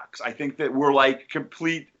he lacks. I think that we're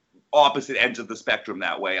complete opposite ends of the spectrum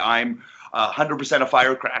that way. I'm 100% a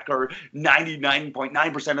firecracker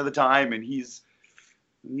 99.9% of the time, and he's,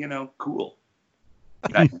 cool.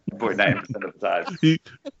 99.9% of the time.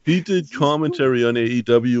 He did commentary on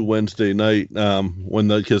AEW Wednesday night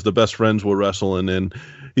because the best friends were wrestling, and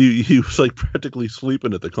he was practically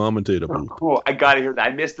sleeping at the commentator booth. Oh, cool. I gotta hear that.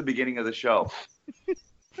 I missed the beginning of the show.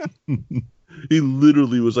 He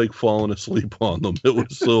literally was falling asleep on them. It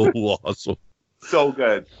was so awesome. So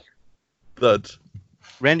good.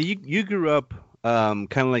 Randy, you grew up kind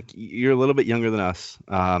of you're a little bit younger than us.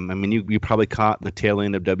 You probably caught the tail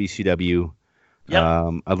end of WCW, yep.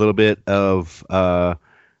 A little bit of the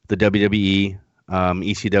WWE,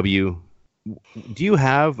 ECW. Do you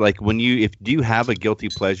have do you have a guilty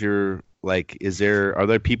pleasure? Are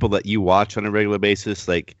there people that you watch on a regular basis?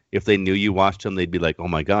 If they knew you watched them, they'd be like, "Oh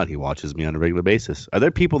my God, he watches me on a regular basis." Are there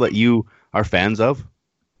people that you are fans of?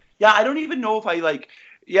 Yeah, I don't even know if I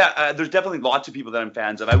Yeah, there's definitely lots of people that I'm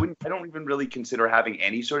fans of. I don't even really consider having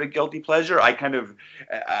any sort of guilty pleasure. I kind of,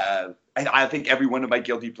 I think every one of my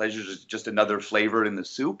guilty pleasures is just another flavor in the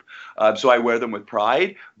soup. So I wear them with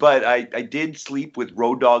pride. But I did sleep with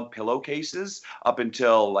Road Dogg pillowcases up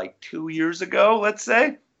until like 2 years ago, let's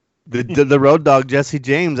say. The Road Dogg, Jesse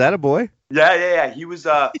James, attaboy. Yeah. He was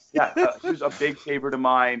he was a big favorite of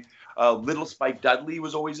mine. Little Spike Dudley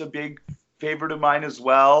was always a big favorite of mine as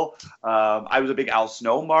well. I was a big Al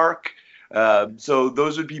Snow mark. So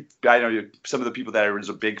those would be, I know, some of the people that I was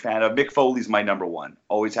a big fan of. Mick Foley's my number one.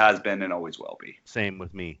 Always has been and always will be. Same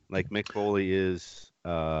with me. Like Mick Foley is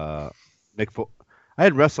I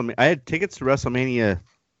had tickets to WrestleMania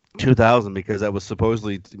 2000 because that was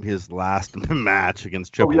supposedly his last match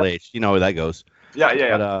against Triple H. You know where that goes.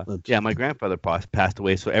 Yeah. But, my grandfather passed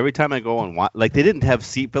away, so every time I go and watch, like, they didn't have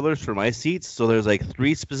seat fillers for my seats, so there's like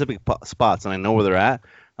 3 specific spots, and I know where they're at.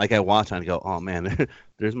 Like, I watch and I go, oh man,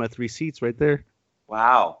 there's my 3 seats right there.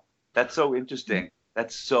 Wow, that's so interesting.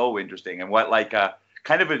 And what, like,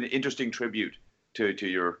 kind of an interesting tribute to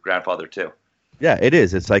your grandfather too. Yeah, it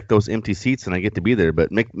is. It's like those empty seats, and I get to be there.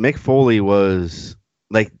 But Mick Foley was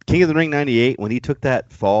like King of the Ring '98 when he took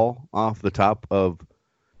that fall off the top of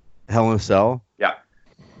Hell in a Cell. Yeah.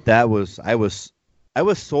 I was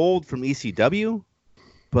sold from ECW,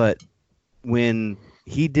 but when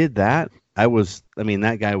he did that,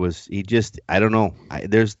 that guy was, I don't know.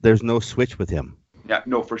 There's no switch with him. Yeah,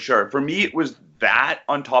 no, for sure. For me, it was that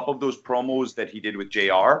on top of those promos that he did with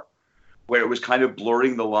JR, where it was kind of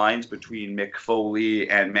blurring the lines between Mick Foley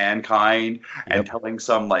and Mankind and telling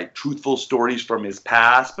some like truthful stories from his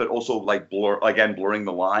past, but also like blurring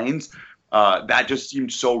the lines. That just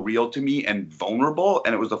seemed so real to me and vulnerable.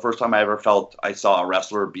 And it was the first time I ever felt I saw a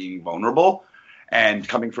wrestler being vulnerable. And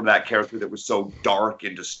coming from that character that was so dark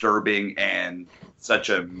and disturbing and such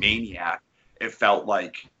a maniac, it felt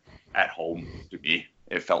like at home to me.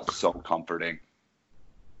 It felt so comforting.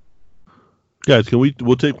 Guys,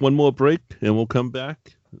 we'll take one more break and we'll come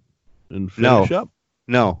back and finish up?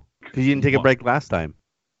 No, because you didn't take a break last time.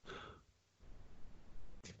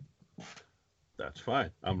 That's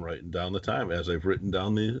fine. I'm writing down the time as I've written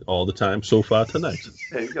down all the time so far tonight.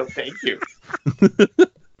 There you go. Thank you.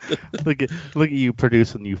 Look at you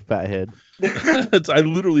producing, you fathead. I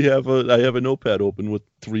literally have a notepad open with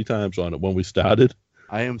 3 times on it when we started.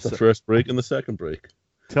 The first break and the second break.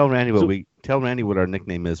 Tell Randy what our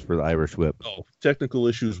nickname is for the Irish Whip. Oh, Technical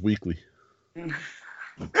Issues Weekly. Let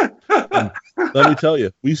me tell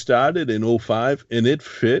you, we started in 2005 and it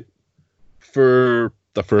fit for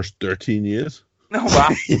the first 13 years. Oh, wow.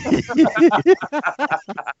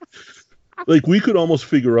 Like, we could almost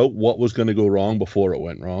figure out what was going to go wrong before it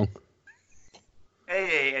went wrong.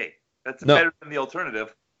 Hey. That's better than the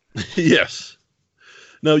alternative. Yes.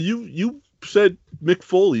 Now, you said Mick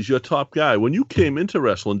Foley's your top guy. When you came into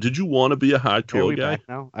wrestling, did you want to be a hardcore guy? Back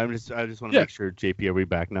now? I just want to make sure, JP, are we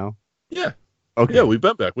back now? Yeah. Okay. Yeah, we've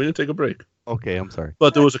been back. We didn't take a break. Okay, I'm sorry.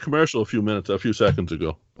 But there was a commercial a few seconds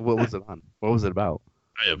ago. What was it on? What was it about?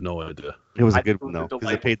 I have no idea. It was a good one, though,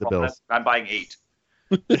 because it paid the bills. I'm buying 8.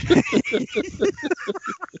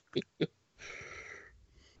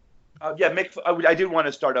 Mick. I did want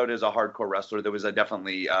to start out as a hardcore wrestler. There was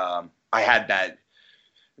definitely I had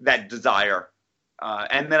that desire,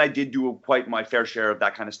 and then I did do quite my fair share of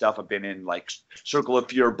that kind of stuff. I've been in like Circle of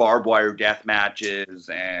Fear, barbed wire death matches,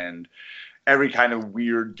 and every kind of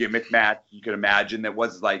weird gimmick match you could imagine that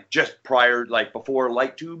was like just prior, like before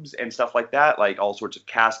light tubes and stuff like that, like all sorts of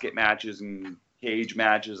casket matches and cage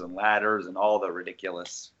matches and ladders and all the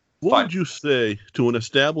ridiculous. What would you say to an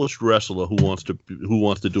established wrestler who wants to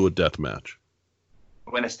do a death match?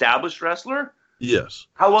 An established wrestler? Yes.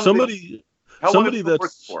 How long? Somebody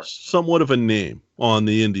that's somewhat of a name on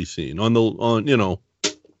the indie scene,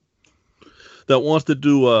 that wants to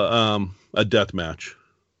do a death match.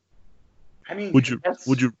 I mean, would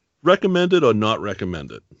you recommend it or not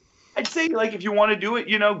recommend it? I'd say, like, if you want to do it,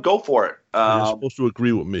 go for it. You're supposed to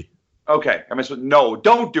agree with me. Okay. No,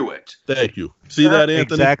 don't do it. Thank you. See that, Anthony?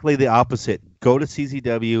 Exactly the opposite. Go to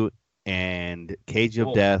CZW and Cage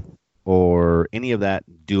of Death or any of that.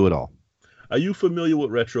 Do it all. Are you familiar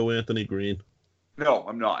with Retro Anthony Green? No,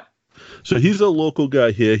 I'm not. So he's a local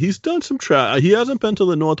guy here. He's done some he hasn't been to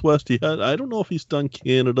the Northwest. I don't know if he's done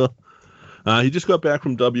Canada. He just got back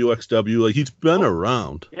from WXW. Like, he's been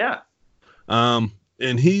around. Yeah.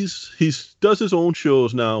 And he's does his own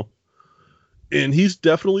shows now. And he's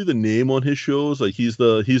definitely the name on his shows. Like, he's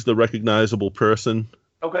the recognizable person.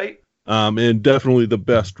 Okay. And definitely the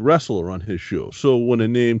best wrestler on his show. So when a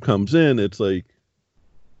name comes in, it's like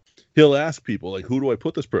he'll ask people, like, who do I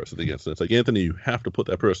put this person against? And it's like, Anthony, you have to put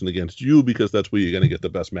that person against you because that's where you're going to get the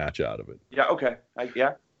best match out of it. Yeah, okay.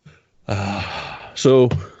 Yeah. So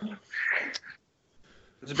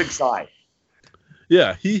It's a big sigh.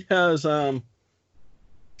 yeah, he has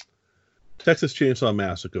Texas Chainsaw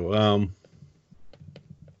Massacre.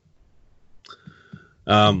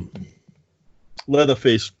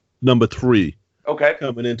 Leatherface number 3. Okay.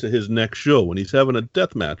 Coming into his next show, and he's having a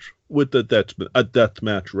death match with a death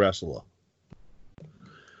match wrestler.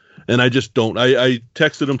 And I just don't. I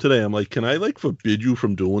texted him today. I'm like, can I like forbid you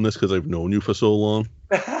from doing this because I've known you for so long?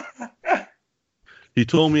 He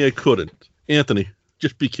told me I couldn't. Anthony,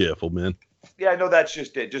 just be careful, man. Yeah, no, that's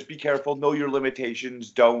just it. Just be careful. Know your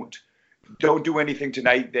limitations. Don't do anything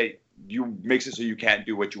tonight that makes it so you can't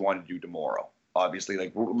do what you want to do tomorrow. Obviously,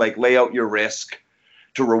 like lay out your risk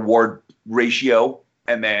to reward ratio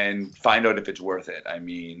and then find out if it's worth it. I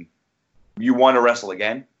mean, you want to wrestle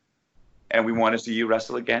again, and we want to see you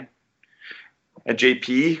wrestle again. And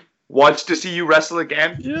JP wants to see you wrestle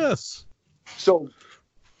again. Yes. So,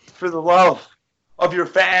 for the love of your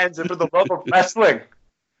fans and for the love of wrestling,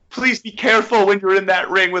 please be careful when you're in that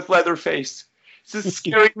ring with Leatherface. He's a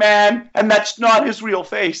scary man, and that's not his real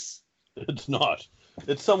face. It's not.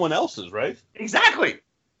 It's someone else's, right? Exactly.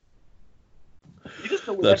 You just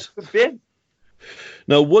know where that's been.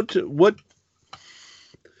 Now, what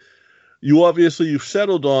you've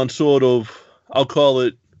settled on sort of, I'll call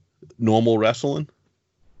it normal wrestling.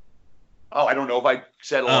 Oh, I don't know if I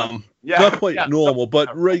settled on. Yeah, not quite normal, but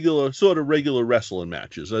regular wrestling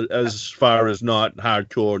matches, as far as not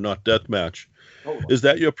hardcore, not deathmatch. Is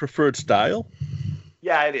that your preferred style?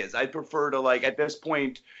 Yeah, it is. I prefer to, at this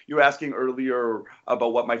point, you were asking earlier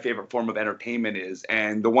about what my favorite form of entertainment is.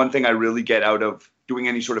 And the one thing I really get out of doing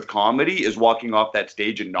any sort of comedy is walking off that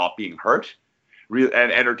stage and not being hurt, and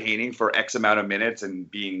entertaining for X amount of minutes and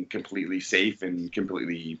being completely safe and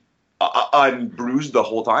completely unbruised the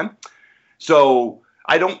whole time. So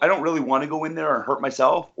I don't really want to go in there and hurt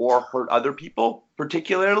myself or hurt other people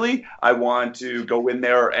particularly. I want to go in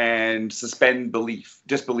there and suspend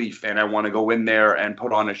disbelief, and I want to go in there and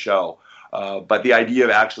put on a show. But the idea of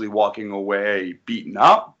actually walking away beaten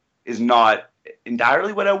up is not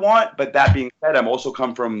entirely what I want. But that being said, I'm also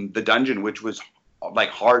come from the dungeon, which was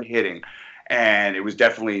hard hitting, and it was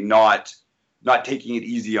definitely not taking it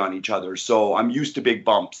easy on each other. So I'm used to big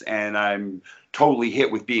bumps, and I'm totally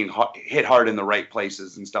hit with being hit hard in the right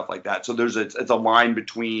places and stuff like that. So it's a line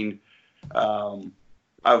between ultra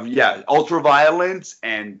violence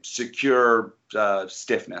and secure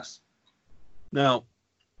stiffness. Now,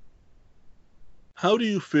 how do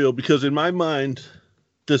you feel? Because in my mind,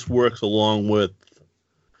 this works along with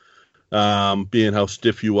being how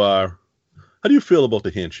stiff you are. How do you feel about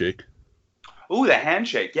the handshake? Ooh, the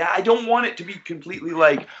handshake. Yeah, I don't want it to be completely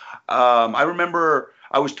I remember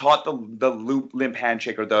I was taught the limp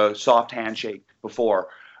handshake or the soft handshake before,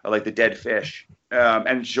 like the dead fish,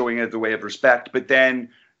 and showing it as a way of respect. But then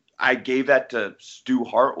I gave that to Stu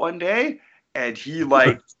Hart one day, and he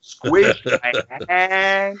squished my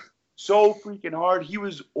hand so freaking hard. He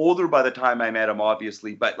was older by the time I met him,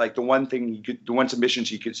 obviously, but the one submissions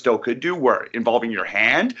he could do were involving your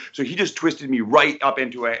hand. So he just twisted me right up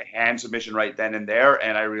into a hand submission right then and there,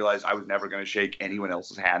 and I realized I was never going to shake anyone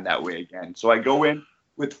else's hand that way again. So I go in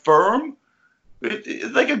with firm,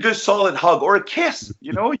 like a good solid hug or a kiss.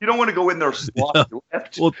 You know, you don't want to go in there sloppy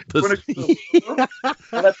left. Well, you want to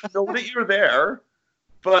let them know that you're there,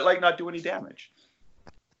 but not do any damage.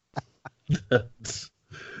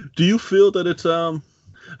 Do you feel that it's I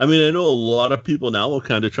know a lot of people now are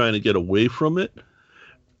kind of trying to get away from it.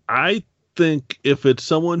 I think if it's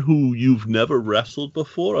someone who you've never wrestled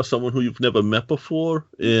before or someone who you've never met before,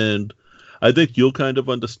 and I think you'll kind of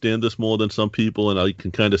understand this more than some people, and I can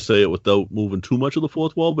kind of say it without moving too much of the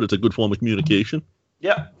fourth wall, but it's a good form of communication.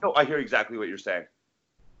 Yeah, no, I hear exactly what you're saying.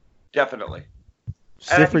 Definitely.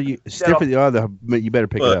 Stiffer the other, you better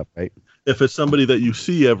pick it up, right? If it's somebody that you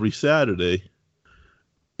see every Saturday,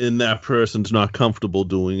 and that person's not comfortable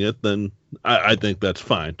doing it, then I think that's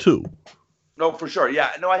fine too. No, for sure. Yeah.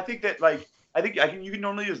 No, I think that you can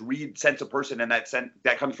normally just sense a person, and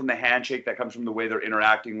that comes from the handshake, that comes from the way they're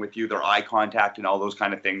interacting with you, their eye contact, and all those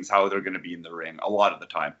kind of things, how they're going to be in the ring a lot of the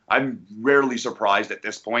time. I'm rarely surprised at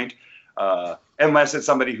this point, unless it's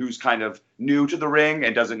somebody who's kind of new to the ring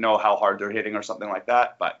and doesn't know how hard they're hitting or something like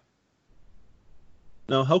that. But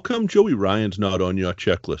now, how come Joey Ryan's not on your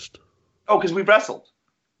checklist? Oh, because we've wrestled.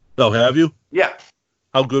 Oh, have you? Yeah.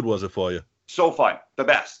 How good was it for you? So fun. The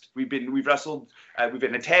best. We've wrestled. We've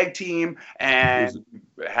been a tag team and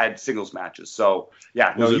had singles matches. So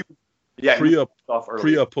yeah, Yeah, Pre or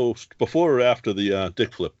early. post, before or after the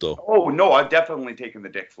dick flip, though? Oh no, I've definitely taken the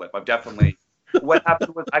dick flip. I've definitely. What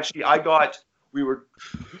happened was actually he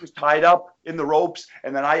was tied up in the ropes,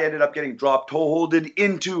 and then I ended up getting dropped toe holded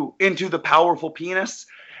into the powerful penis,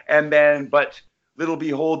 but little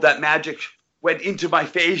behold, that magic went into my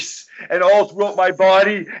face and all throughout my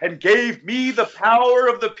body and gave me the power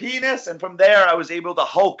of the penis, and from there I was able to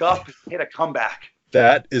hulk up and hit a comeback.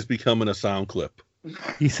 That is becoming a sound clip.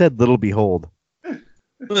 He said, "Little behold."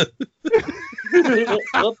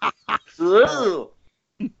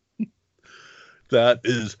 That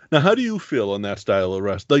is now. How do you feel on that style of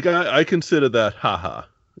wrestling? Like I consider that haha.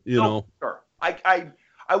 You know. Sure. I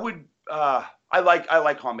would. I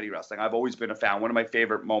like comedy wrestling. I've always been a fan. One of my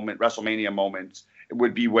favorite WrestleMania moments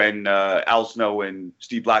would be when Al Snow and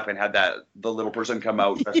Steve Blackman had the little person come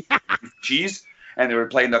out cheese, and they were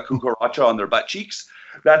playing the cucaracha on their butt cheeks.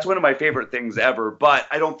 That's one of my favorite things ever. But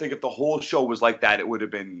I don't think if the whole show was like that, it would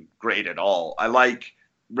have been great at all. I like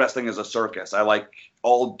wrestling as a circus. I like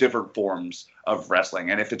all different forms of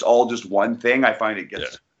wrestling. And if it's all just one thing, I find it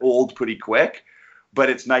gets old pretty quick. But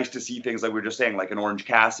it's nice to see things like we were just saying, like an Orange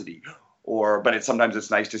Cassidy. Sometimes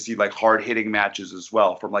it's nice to see like hard-hitting matches as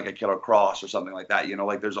well from like a Killer Cross or something like that. You know,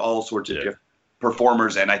 like there's all sorts of different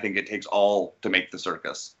performers, and I think it takes all to make the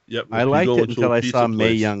circus. Yep. I liked it until I saw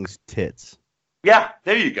Mae Young's tits. Yeah,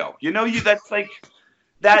 there you go. You know, that's like,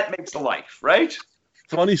 that makes the life, right?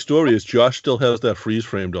 Funny story is Josh still has that freeze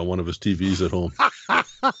framed on one of his TVs at home.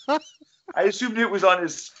 I assumed it was on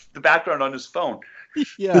the background on his phone.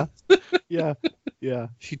 Yeah.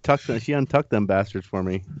 She untucked them bastards for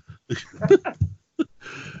me.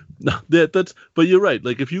 No, but you're right.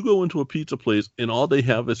 Like if you go into a pizza place and all they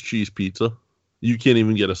have is cheese pizza, you can't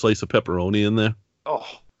even get a slice of pepperoni in there. Oh,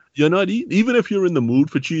 you're not even if you're in the mood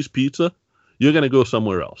for cheese pizza, you're gonna go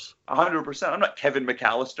somewhere else. 100%. I'm not Kevin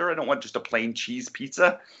McAllister. I don't want just a plain cheese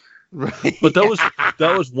pizza. Right. But that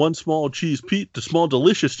was one small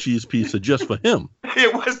delicious cheese pizza just for him.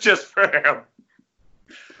 It was just for him.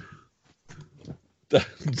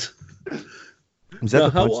 Was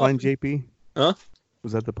that the punchline, JP? Huh?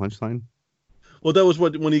 Was that the punchline? Well, that was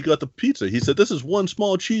when he got the pizza. He said, "This is one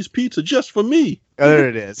small cheese pizza just for me." Oh, there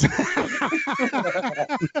it is.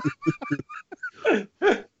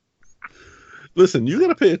 Listen, you got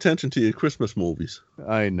to pay attention to your Christmas movies.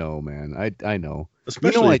 I know, man. I know.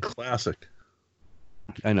 Especially a classic.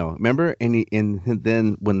 I know. Remember, and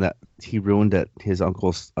then when he ruined his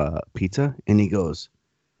uncle's pizza, and he goes,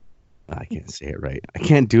 "I can't say it right. I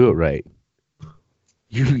can't do it right.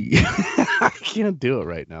 I can't do it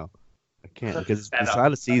right now. I can't because it's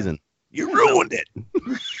out of season. You ruined it."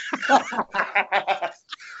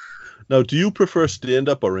 Now, do you prefer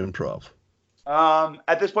stand-up or improv?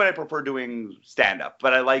 At this point, I prefer doing stand-up,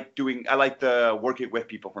 but I like the working with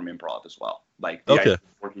people from improv as well. Like the idea of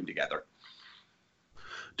working together.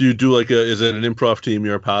 Do you do is it an improv team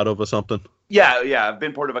you're a part of or something? Yeah. I've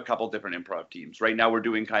been part of a couple different improv teams. Right now, we're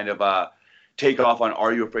doing kind of a takeoff on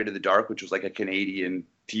Are You Afraid of the Dark, which was like a Canadian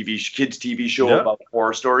kids TV show about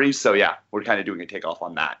horror stories. So yeah, we're kind of doing a takeoff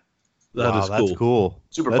on that. That's cool.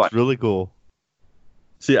 Super fun. That's really cool.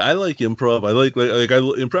 See, I like improv. I like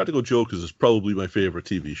Impractical Jokers is probably my favorite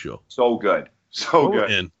TV show. So good.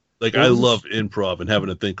 Good. And I love improv and having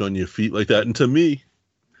to think on your feet like that. And to me,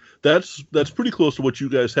 that's pretty close to what you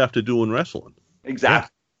guys have to do in wrestling.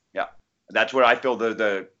 Exactly. Yeah. That's where I feel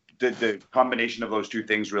the combination of those two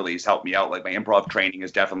things really has helped me out. Like my improv training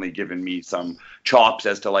has definitely given me some chops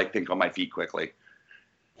as to think on my feet quickly.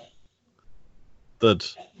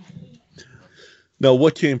 Now,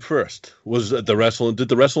 what came first? Was the wrestling? Did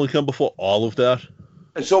the wrestling come before all of that?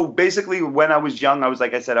 So basically, when I was young, I was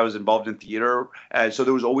involved in theater. So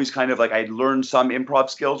there was always kind of I learned some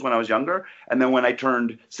improv skills when I was younger. And then when I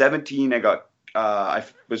turned 17, I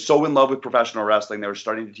was so in love with professional wrestling. They were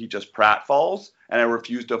starting to teach us pratfalls, and I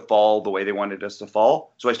refused to fall the way they wanted us to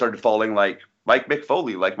fall. So I started falling like Mick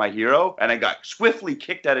Foley, like my hero. And I got swiftly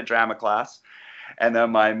kicked out of drama class. And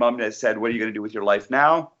then my mom said, "What are you going to do with your life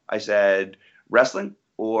now?" I said, "Wrestling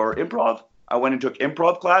or improv." I went and took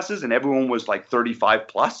improv classes, and everyone was 35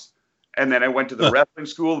 plus. And then I went to the wrestling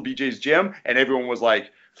school, BJ's gym, and everyone was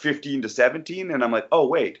 15 to 17. And I'm like, oh,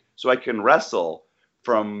 wait, so I can wrestle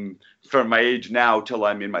from my age now till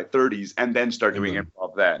I'm in my 30s and then start doing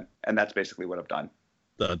improv then. And that's basically what I've done.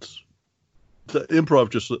 That's the improv.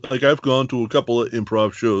 Just I've gone to a couple of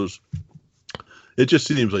improv shows. It just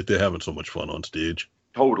seems like they're having so much fun on stage.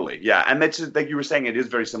 Totally, yeah. And that's like you were saying, it is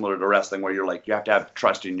very similar to wrestling where you're you have to have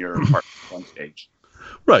trust in your partner on stage.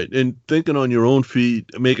 Right, and thinking on your own feet,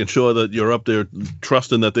 making sure that you're up there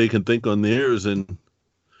trusting that they can think on theirs, and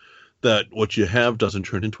that what you have doesn't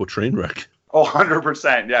turn into a train wreck. Oh,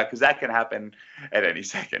 100%. Yeah, because that can happen at any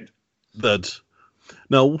second.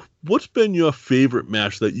 Now, what's been your favorite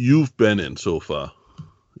match that you've been in so far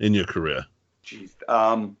in your career? Jeez.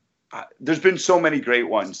 There's been so many great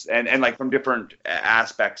ones and like from different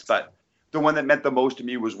aspects, but the one that meant the most to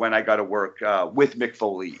me was when I got to work with Mick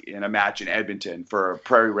Foley in a match in Edmonton for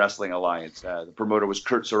Prairie Wrestling Alliance. The promoter was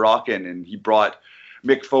Kurt Sorokin, and he brought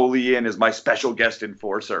Mick Foley in as my special guest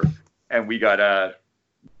enforcer. And we got to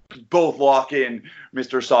both lock in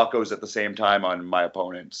Mr. Sockos at the same time on my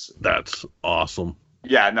opponents. That's awesome.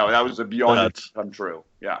 Yeah, no, that was a beyond come true.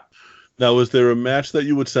 Yeah. Now, is there a match that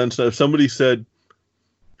you would sense if somebody said,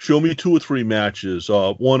 show me 2 or 3 matches,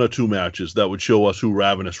 1 or 2 matches that would show us who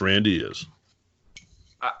Ravenous Randy is?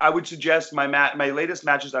 I would suggest my latest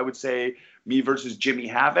matches, I would say me versus Jimmy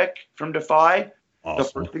Havoc from Defy, the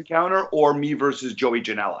first encounter, or me versus Joey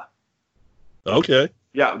Janela. Okay.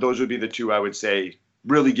 Yeah, those would be the 2 I would say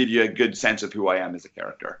really give you a good sense of who I am as a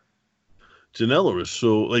character. Janela is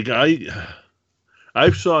so, like,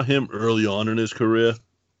 I saw him early on in his career.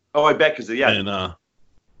 Oh, I bet, because, yeah. And,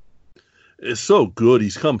 it's so good.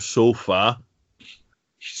 He's come so far.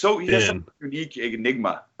 So he has some unique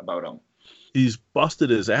enigma about him. He's busted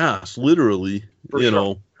his ass, literally. You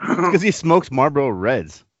know, because he smokes Marlboro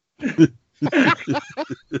Reds.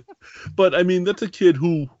 But I mean, that's a kid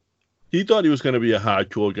who he thought he was going to be a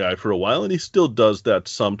hardcore guy for a while, and he still does that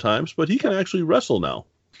sometimes. But he can actually wrestle now.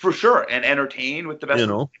 For sure, and entertain with the best.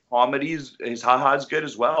 Comedies. His ha-ha's good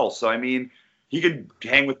as well. So I mean, he could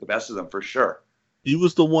hang with the best of them for sure. He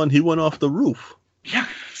was the one. He went off the roof. Yeah,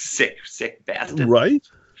 sick bastard. Right.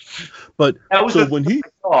 But that was so when he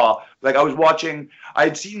saw, like, I was watching.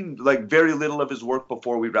 I'd seen like very little of his work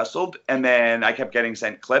before we wrestled, and then I kept getting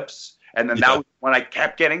sent clips, and then that was when I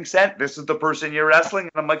kept getting sent. This is the person you're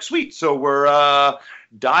wrestling, and I'm like, sweet. So we're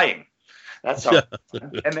dying. That's how.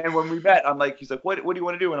 And then when we met, I'm like, he's like, what do you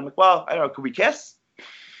want to do? And I'm like, well, I don't know. Could we kiss?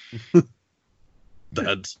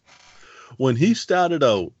 That's when he started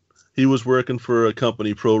out. He was working for a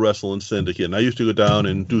company, Pro Wrestling Syndicate, and I used to go down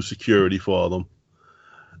and do security for them.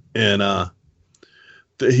 And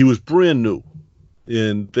he was brand new.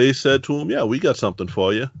 And they said to him, yeah, we got something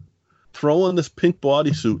for you. Throw in this pink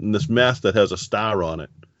bodysuit and this mask that has a star on it.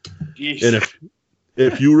 Jeez. And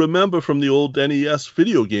if you remember from the old NES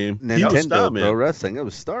video game, Nintendo he was Starman. Pro Wrestling, it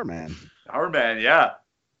was Starman. Starman, yeah.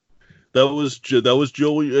 That was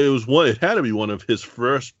Joey. It had to be one of his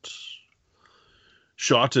first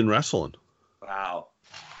shots in wrestling. Wow.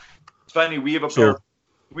 It's funny, we have a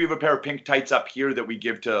pair of pink tights up here that we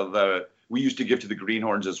used to give to the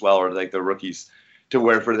greenhorns as well, or like the rookies to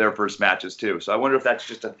wear for their first matches too. So I wonder if that's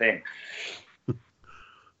just a thing.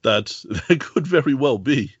 That could very well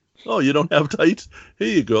be. Oh, you don't have tights? Here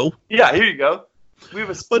you go. Yeah, here you go. We have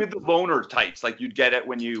the loaner tights, like you'd get it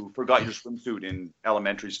when you forgot your swimsuit in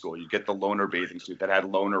elementary school. You'd get the loaner bathing suit that had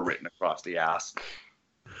loaner written across the ass.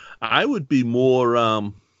 I would be more,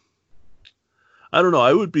 I don't know.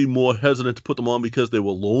 I would be more hesitant to put them on because they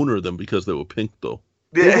were loner than because they were pink, though.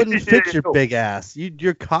 They wouldn't fit your big ass.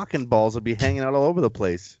 Your cock and balls would be hanging out all over the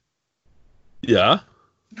place. Yeah.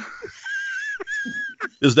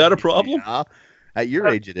 Is that a problem? Yeah. At your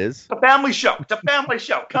age, it is. It's a family show. It's a family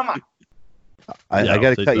show. Come on. I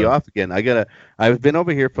got to cut you off again. I've been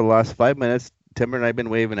over here for the last 5 minutes. Timber and I've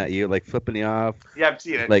been waving at you, like flipping you off. Yeah, I've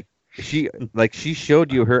seen it. She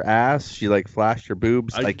showed you her ass. She like flashed her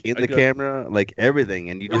boobs in the camera, like everything,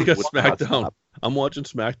 and you just got SmackDown. I'm watching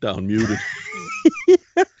SmackDown muted.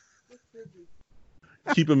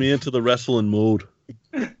 Keeping me into the wrestling mode.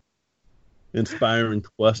 Inspiring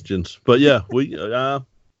questions, but yeah, we got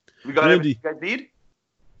everything you guys need.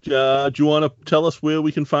 Do you want to tell us where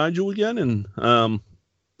we can find you again? And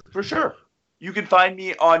for sure. You can find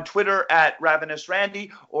me on Twitter at Ravenous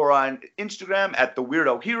Randy, or on Instagram at The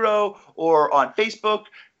Weirdo Hero, or on Facebook,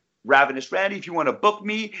 Ravenous Randy. If you want to book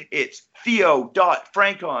me, it's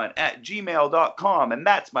theo.francon@gmail.com, and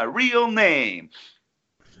that's my real name.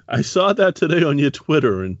 I saw that today on your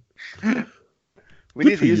Twitter, and we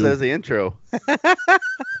need to use that as the intro.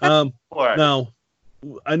 Now,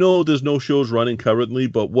 I know there's no shows running currently,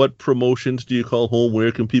 but what promotions do you call home?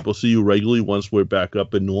 Where can people see you regularly once we're back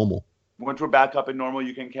up in normal? Once we're back up in normal,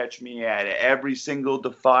 you can catch me at every single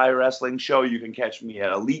Defy wrestling show. You can catch me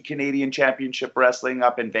at Elite Canadian Championship Wrestling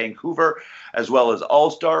up in Vancouver, as well as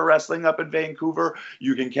All-Star Wrestling up in Vancouver.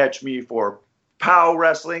 You can catch me for POW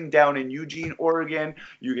Wrestling down in Eugene, Oregon.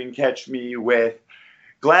 You can catch me with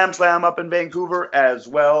Glam Slam up in Vancouver, as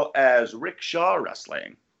well as Rickshaw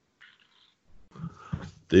Wrestling.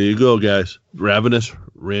 There you go, guys. Ravenous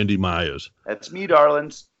Randy Myers. That's me,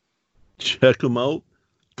 darlings. Check him out.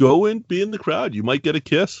 go and be in the crowd. You might get a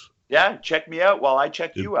kiss. Yeah, check me out while I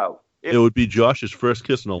check you out. It would be Josh's first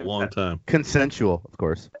kiss in a long time. Consensual, of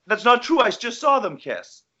course. That's not true. I just saw them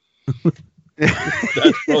kiss.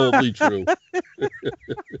 That's probably true.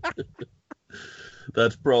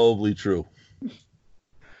 That's probably true.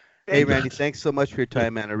 Hey, Randy, thanks so much for your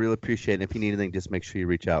time, man. I really appreciate it. If you need anything, just make sure you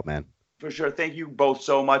reach out, man. For sure. Thank you both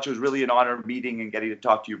so much. It was really an honor meeting and getting to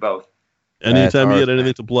talk to you both. Anytime you get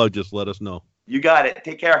anything to plug, just let us know. You got it.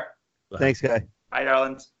 Take care. Thanks, guy. Bye,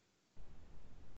 darlings.